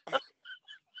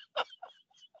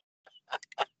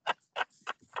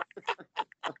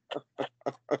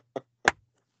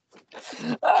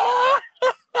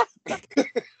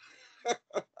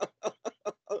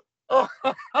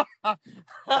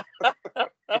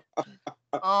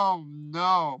 Oh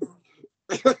no.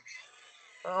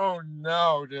 Oh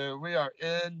no, dude. We are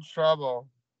in trouble.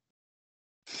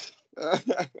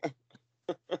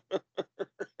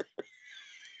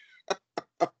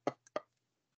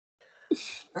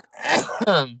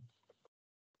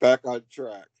 Back on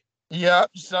track.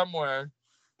 Yep, somewhere.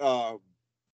 Um,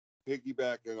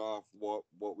 Piggybacking off what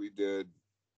we did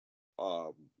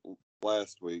um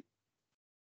last week.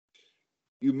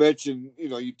 You mentioned,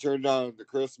 you turned on the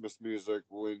Christmas music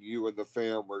when you and the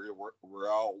fam were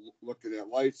out looking at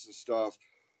lights and stuff.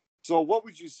 So, what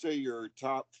would you say your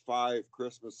top 5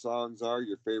 Christmas songs are?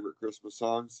 Your favorite Christmas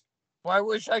songs? Well, I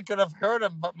wish I could have heard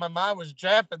him, but my mom was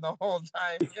japping the whole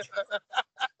time.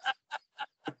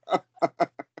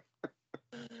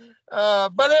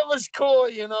 But it was cool,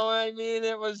 you know. I mean,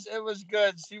 it was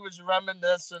good. She was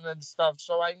reminiscing and stuff,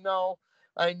 so I know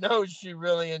she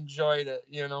really enjoyed it,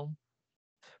 you know.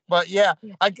 But yeah,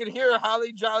 I could hear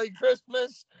Holly Jolly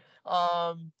Christmas.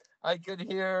 I could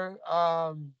hear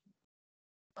um,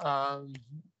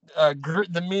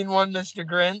 the mean one, Mr.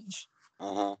 Grinch.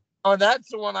 Uh-huh. Oh, that's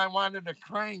the one I wanted to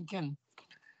crank, and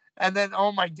then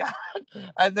oh my god,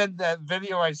 and then that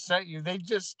video I sent you, they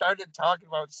just started talking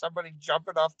about somebody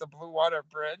jumping off the Blue Water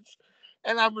Bridge,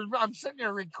 and I'm sitting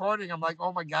here recording. I'm like,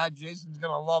 oh my god, Jason's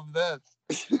gonna love this.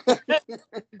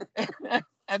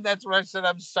 And that's when I said,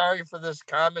 I'm sorry for this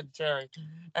commentary.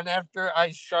 And after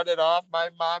I shut it off, my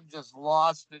mom just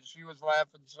lost it. She was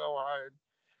laughing so hard.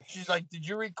 She's like, did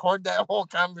you record that whole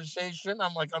conversation?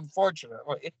 I'm like,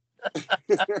 unfortunately.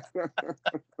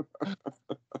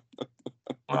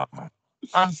 Uh,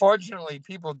 Unfortunately,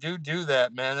 people do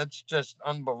that, man. It's just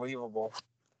unbelievable.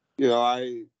 You know,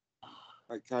 I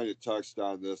kind of touched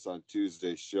on this on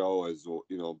Tuesday's show as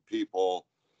you know, people,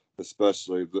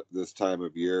 especially this time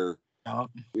of year, Yeah.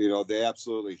 you know, they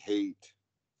absolutely hate,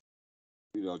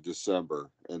 you know,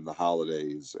 December and the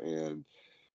holidays, and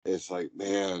it's like,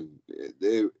 man,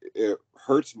 it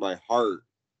hurts my heart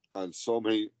on so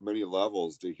many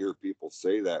levels to hear people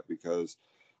say that, because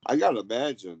I gotta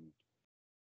imagine,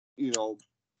 you know,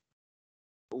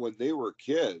 when they were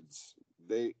kids,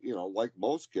 they, you know, like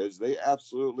most kids, they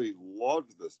absolutely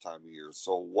loved this time of year.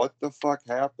 So what the fuck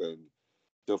happened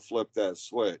to flip that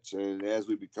switch? And as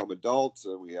we become adults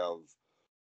and we have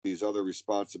these other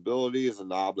responsibilities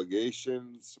and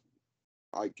obligations,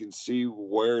 I can see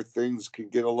where things can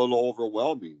get a little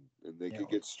overwhelming and they Yeah. could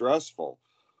get stressful.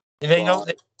 They But don't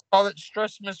they call it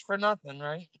Stressmas for nothing,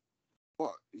 right?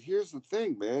 but here's the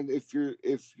thing, man. If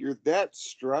you're that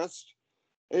stressed,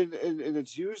 and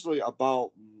it's usually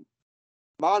about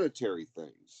monetary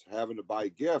things, having to buy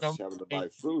gifts, No, having to buy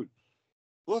food.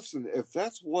 Listen, if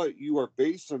that's what you are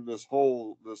basing this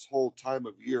whole time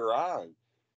of year on,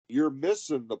 you're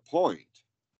missing the point.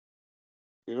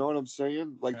 You know what I'm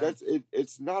saying? Like, yeah. that's it.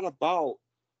 It's not about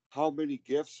how many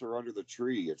gifts are under the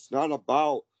tree. It's not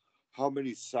about how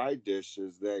many side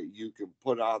dishes that you can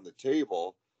put on the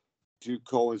table to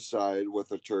coincide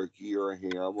with a turkey or a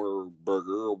ham or a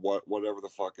burger or whatever the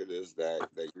fuck it is that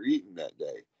you're eating that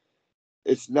day.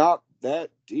 It's not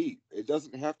that deep. It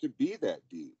doesn't have to be that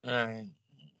deep. Right.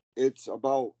 It's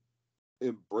about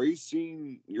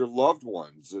embracing your loved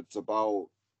ones. It's about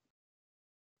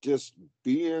just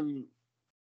being,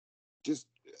 just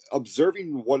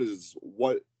observing what is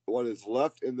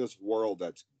left in this world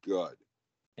that's good.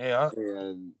 Yeah.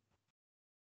 And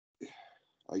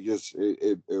I guess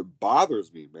it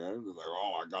bothers me, man. It's like,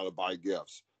 oh, I gotta buy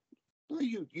gifts. No,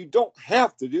 you don't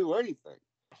have to do anything.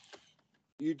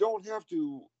 You don't have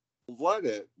to let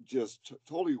it just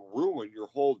totally ruin your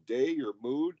whole day, your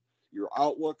mood, your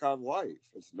outlook on life.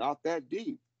 It's not that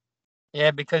deep.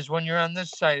 Yeah, because when you're on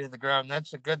this side of the ground,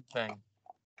 that's a good thing.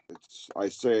 I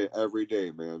say it every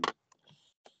day, man.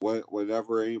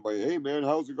 Whenever anybody, hey man,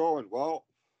 how's it going? Well,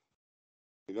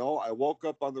 you know, I woke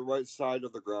up on the right side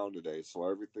of the ground today, so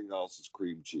everything else is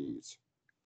cream cheese,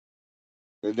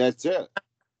 and that's it.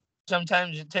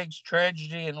 Sometimes it takes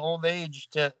tragedy and old age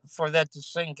to for that to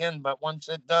sink in, but once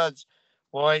it does,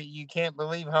 boy, you can't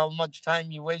believe how much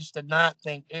time you wasted not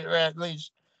thinking, or at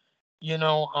least you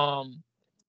know,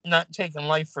 not taking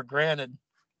life for granted.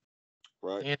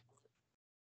 Right? You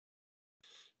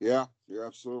Yeah, you're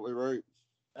absolutely right.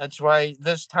 That's why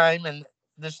this time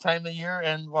of year,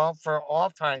 and well, for all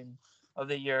time of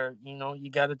the year, you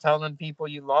got to tell them people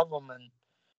you love them,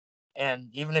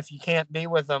 and even if you can't be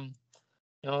with them,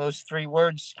 those three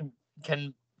words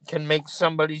can can make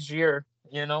somebody's year.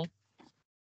 Yep.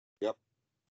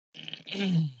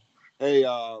 Hey,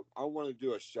 I want to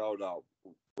do a shout out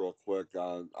real quick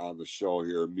on the show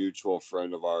here. A mutual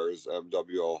friend of ours,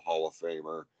 MWO Hall of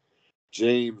Famer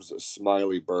James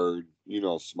Smiley Bird. You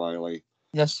know Smiley.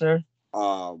 Yes, sir.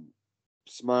 Um,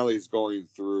 Smiley's going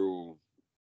through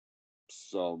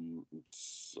some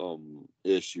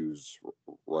issues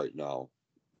right now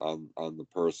on the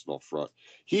personal front.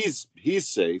 He's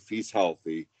safe, he's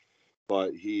healthy,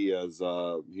 but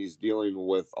he's dealing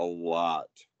with a lot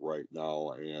right now,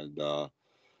 and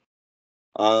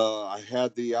I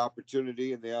had the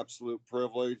opportunity and the absolute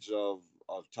privilege of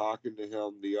talking to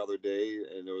him the other day,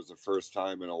 and it was the first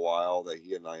time in a while that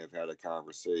he and I have had a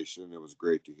conversation. It was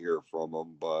great to hear from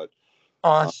him, but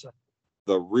uh, Awesome.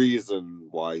 the reason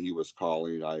why he was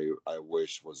calling, I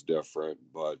wish was different,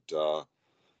 but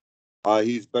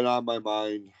he's been on my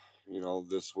mind, you know,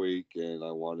 this week, and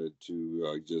I wanted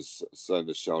to just send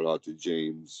a shout out to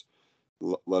James,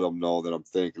 let him know that I'm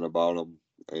thinking about him,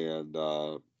 and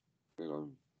you know,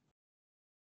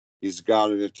 he's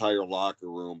got an entire locker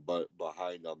room, but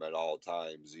behind him at all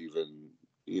times, even,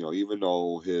 you know, even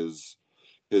though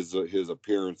his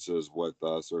appearances with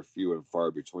us are few and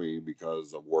far between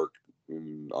because of work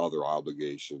and other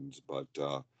obligations, but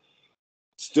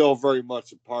still very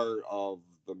much a part of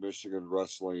the Michigan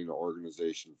Wrestling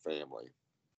Organization family.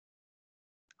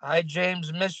 Hi,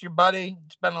 James. Miss you, buddy.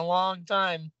 It's been a long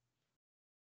time.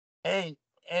 Hey,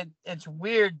 and it's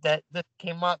weird that this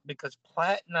came up because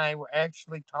Platt and I were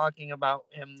actually talking about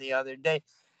him the other day.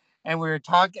 And we were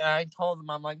talking, I told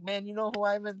him, I'm like, man, you know who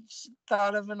I haven't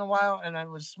thought of in a while? And I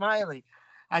was Smiley.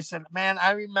 I said, man,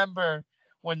 I remember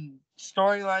when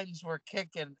storylines were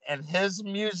kicking and his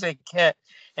music hit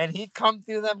and he'd come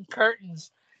through them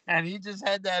curtains and he just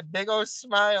had that big old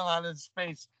smile on his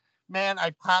face. Man,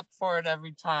 I popped for it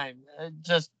every time.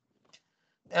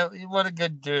 What a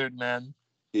good dude, man.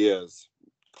 He is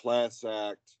class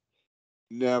act.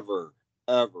 Never,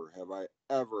 ever have I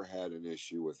ever had an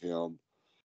issue with him.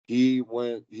 He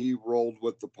rolled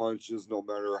with the punches no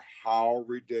matter how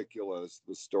ridiculous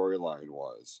the storyline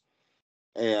was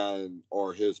and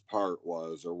or his part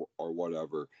was or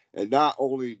whatever. And not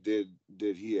only did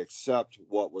he accept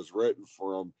what was written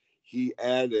for him, he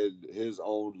added his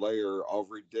own layer of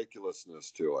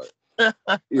ridiculousness to it.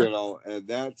 And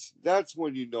that's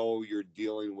when you know you're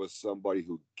dealing with somebody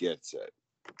who gets it.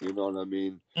 You know what I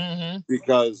mean? Mm-hmm.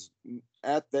 Because in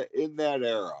that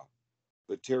era,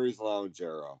 the Terry's Lounge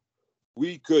era,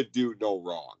 we could do no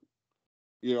wrong.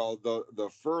 The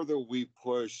further we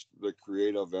pushed the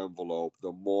creative envelope,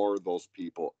 the more those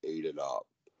people ate it up.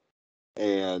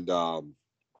 And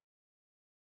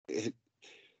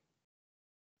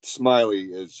Smiley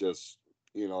is just,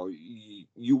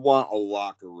 you want a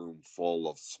locker room full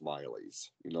of Smileys.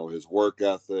 His work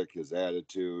ethic, his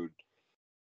attitude.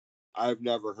 I've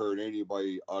never heard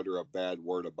anybody utter a bad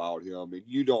word about him, and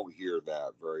you don't hear that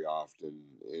very often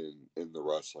in the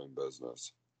wrestling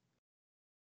business.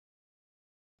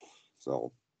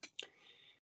 So,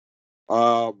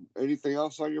 anything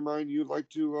else on your mind you'd like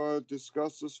to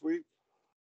discuss this week?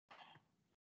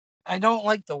 I don't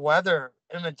like the weather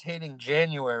imitating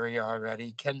January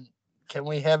already. Can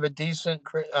we have a decent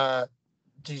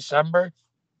December?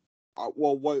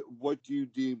 Well, what do you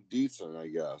deem decent? I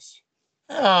guess.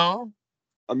 Oh,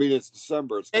 I mean, it's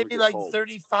December. It's going to maybe get like cold.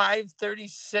 35,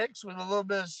 36 with a little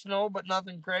bit of snow, but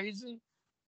nothing crazy.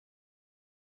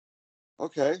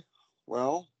 Okay.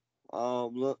 Well,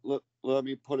 let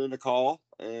me put in a call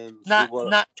and see Not what.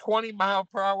 not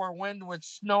 20-mile-per-hour wind with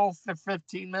snow for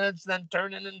 15 minutes, then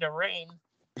turning into rain.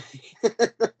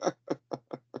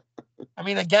 I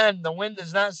mean, again, the wind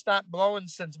has not stopped blowing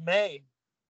since May.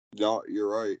 No, you're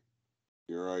right.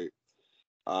 You're right.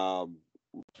 Um,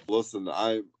 Listen,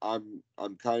 I'm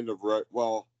kind of right.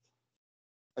 Well,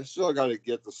 I still got to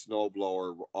get the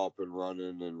snowblower up and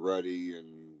running and ready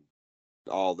and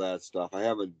all that stuff. I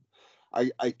haven't.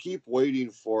 I keep waiting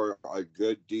for a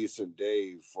good decent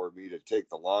day for me to take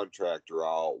the lawn tractor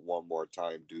out one more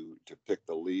time to pick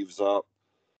the leaves up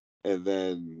and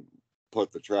then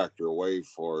put the tractor away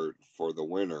for the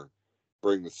winter.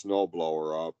 Bring the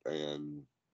snowblower up and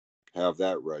have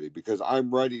that ready because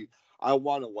I'm ready. I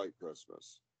want a white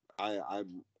Christmas.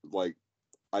 I'm like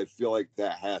I feel like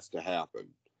that has to happen.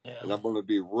 And Yeah. I'm going to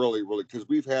be really, really, because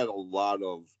we've had a lot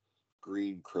of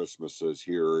green Christmases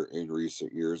here in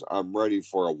recent years. I'm ready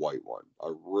for a white one,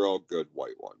 a real good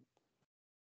white one.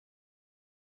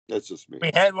 That's just me.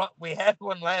 We had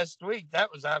one last week.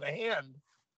 That was out of hand.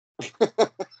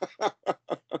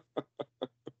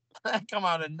 That come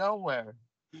out of nowhere.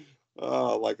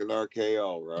 Like an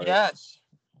RKO, right? Yes,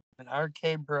 an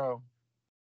arcade bro.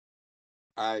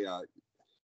 I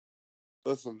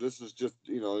Listen. This is just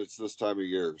it's this time of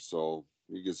year, so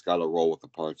you just got to roll with the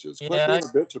punches. Quit Yeah, being a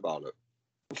bitch about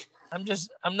it.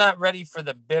 I'm not ready for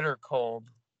the bitter cold.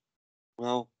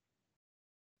 Well,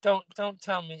 Don't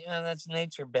tell me that's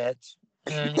nature, bitch.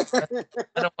 You know what I mean?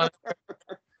 I don't want.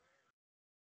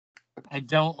 I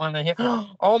don't want to hear.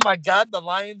 Oh my God, the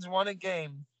Lions won a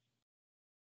game.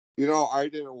 I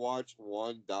didn't watch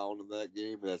one down in that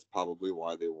game. That's probably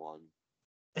why they won.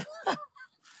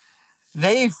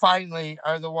 They finally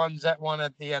are the ones that won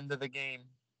at the end of the game.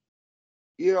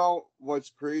 What's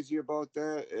crazy about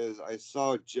that is I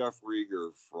saw Jeff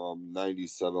Rieger from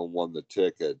 97 Won the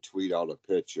Ticket tweet out a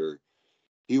picture.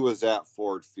 He was at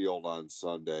Ford Field on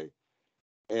Sunday,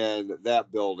 and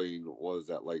that building was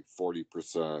at like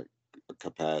 40%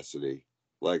 capacity.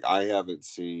 Like, I haven't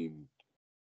seen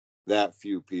that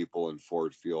few people in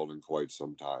Ford Field in quite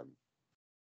some time.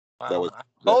 That Wow, was I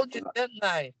that. told you, didn't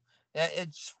I? That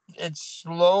it's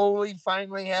slowly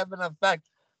finally having an effect,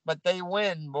 but they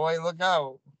win, boy. Look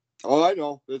out. Oh, I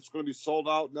know. It's going to be sold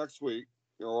out next week,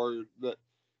 or that.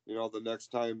 the next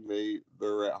time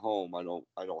they're at home. I don't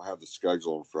have the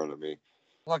schedule in front of me.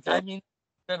 Look, But, I mean,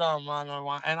 and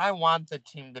I want the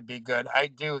team to be good. I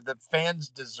do. The fans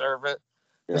deserve it.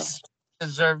 yeah,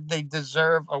 They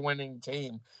deserve a winning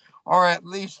team, or at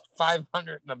least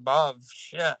 500 and above.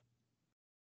 Shit.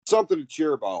 something to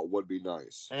cheer about would be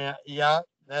nice. Yeah.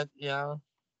 And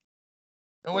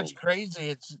what's So, crazy,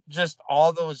 it's just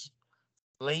all those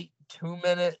late 2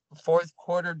 minute fourth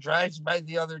quarter drives by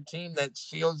the other team that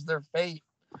seals their fate,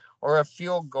 or a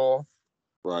field goal.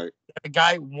 right. A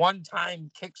guy one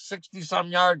time kicks 60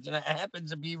 some yards, and it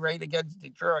happens to be right against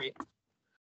Detroit.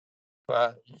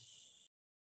 But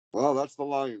Well, that's the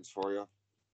Lions for you.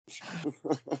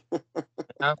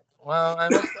 well, I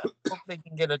hope they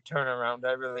can get a turnaround.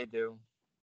 I really do.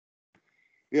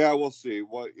 Yeah, we'll see.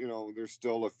 There's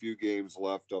still a few games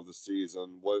left of the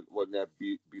season. Wouldn't that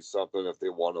be something if they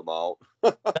won them out?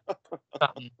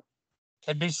 Something.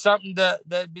 That'd be something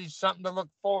to look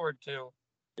forward to.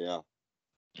 Yeah,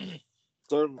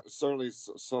 certainly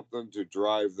something to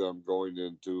drive them going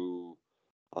into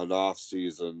an off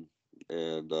season,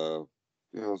 and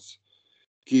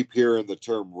keep hearing the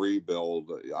term rebuild.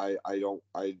 I no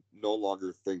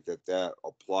longer think that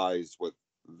applies with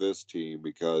this team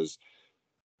because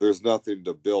there's nothing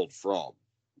to build from.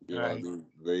 I Right. mean,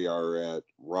 they are at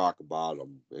rock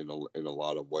bottom in a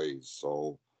lot of ways.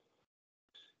 So,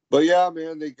 but yeah,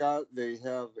 man, they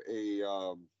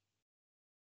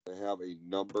have a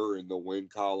number in the win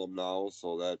column now,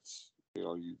 so that's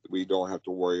we don't have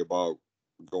to worry about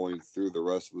going through the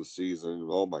rest of the season.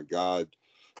 Oh my God,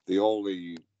 the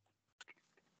only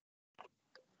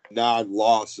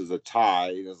non-loss is a tie,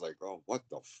 and it's like, oh, what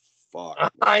the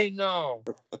fuck? I know.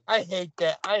 I hate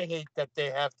that. I hate that they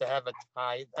have to have a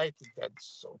tie. I think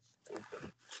that's so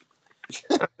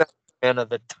stupid. And of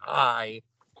the tie.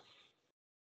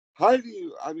 How do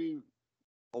you? I mean,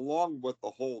 along with the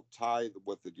whole tie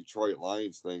with the Detroit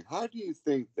Lions thing, how do you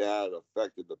think that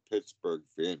affected the Pittsburgh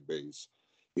fan base?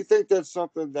 You think that's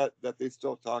something that they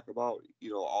still talk about,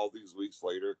 all these weeks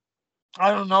later?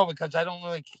 I don't know because I don't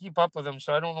really keep up with them,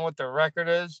 so I don't know what their record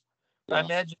is. But I Yeah,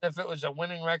 imagine if it was a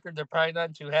winning record, they're probably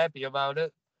not too happy about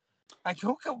it. Like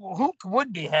who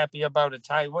would be happy about a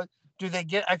tie? What do they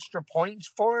get extra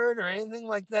points for it or anything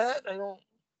like that? I don't.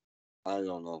 I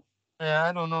don't know. Yeah,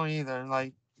 I don't know either.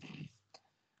 Like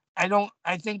I don't.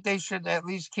 I think they should at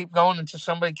least keep going until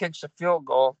somebody kicks a field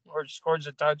goal or scores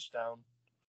a touchdown.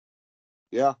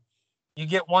 Yeah, You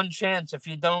get one chance. If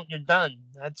you don't, you're done.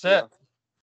 That's it. yeah,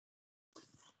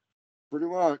 pretty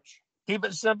much. Keep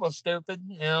it simple, stupid.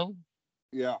 Yeah,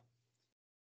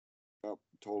 yep,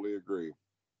 totally agree.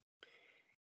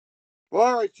 Well,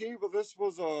 all right, team. But this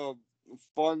was a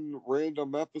fun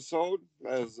random episode,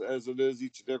 as it is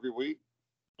each and every week.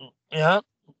 Yeah.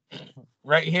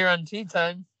 Right here on Tea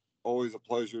Time. Always a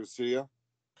pleasure to see you.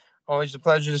 Always a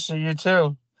pleasure to see you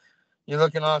too. You're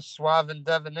looking all suave and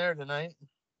debonair tonight.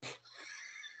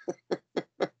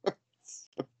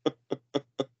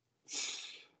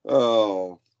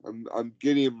 Oh, I'm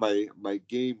getting my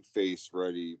game face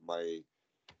ready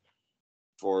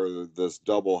for this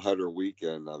double header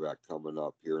weekend I've got coming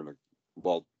up here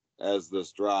as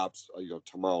this drops,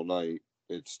 tomorrow night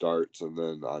it starts, and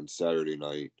then on Saturday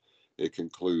night it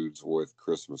concludes with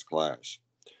Christmas Clash,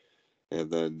 and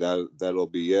then that'll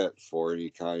be it for any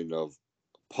kind of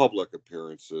public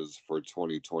appearances for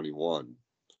 2021,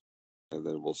 and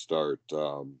then we'll start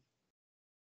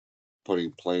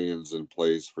putting plans in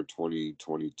place for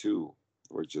 2022,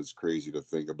 which is crazy to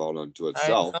think about unto I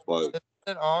itself, know but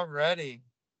it already.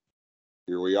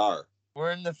 here we are.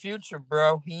 We're in the future,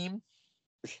 bro. Heem.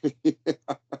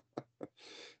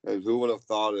 And who would have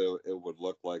thought it would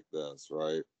look like this,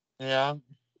 right? Yeah.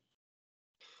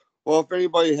 Well, if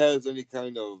anybody has any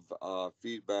kind of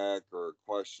feedback or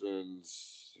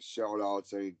questions, shout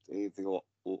outs, anything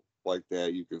like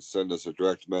that, you can send us a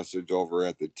direct message over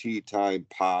at the Tea Time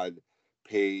Pod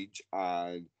page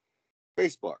on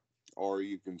Facebook, or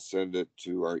you can send it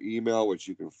to our email, which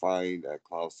you can find at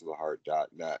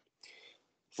klaustotheheart.net.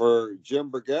 For Jim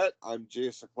Burgett, I'm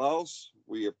Jason Klaus.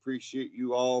 We appreciate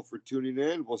you all for tuning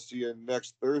in. We'll see you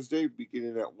next Thursday,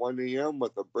 beginning at 1 a.m.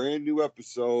 with a brand new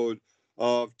episode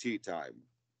of Tea Time.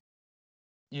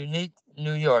 Unique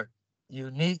New York.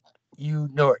 Unique New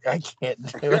York. I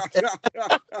can't do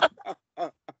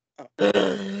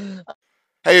it.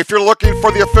 Hey, if you're looking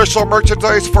for the official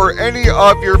merchandise for any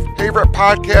of your favorite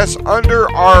podcasts under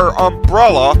our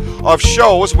umbrella of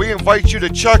shows, we invite you to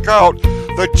check out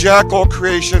the Jackal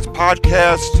Creations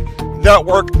Podcast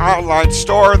Network online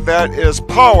store that is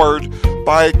powered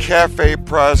by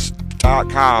cafepress.com.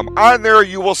 CTTH.com. On there,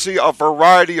 you will see a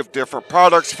variety of different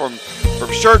products from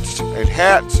shirts and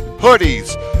hats,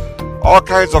 hoodies, all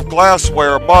kinds of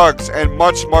glassware, mugs, and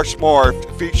much, much more,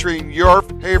 featuring your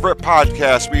favorite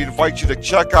podcast. We invite you to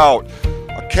check out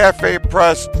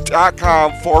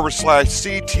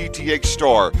cafepress.com/CTTH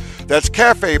store. That's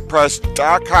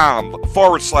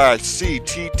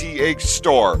cafepress.com/CTTH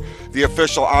store, the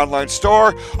official online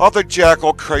store of the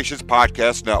Jackal Creations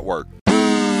Podcast Network.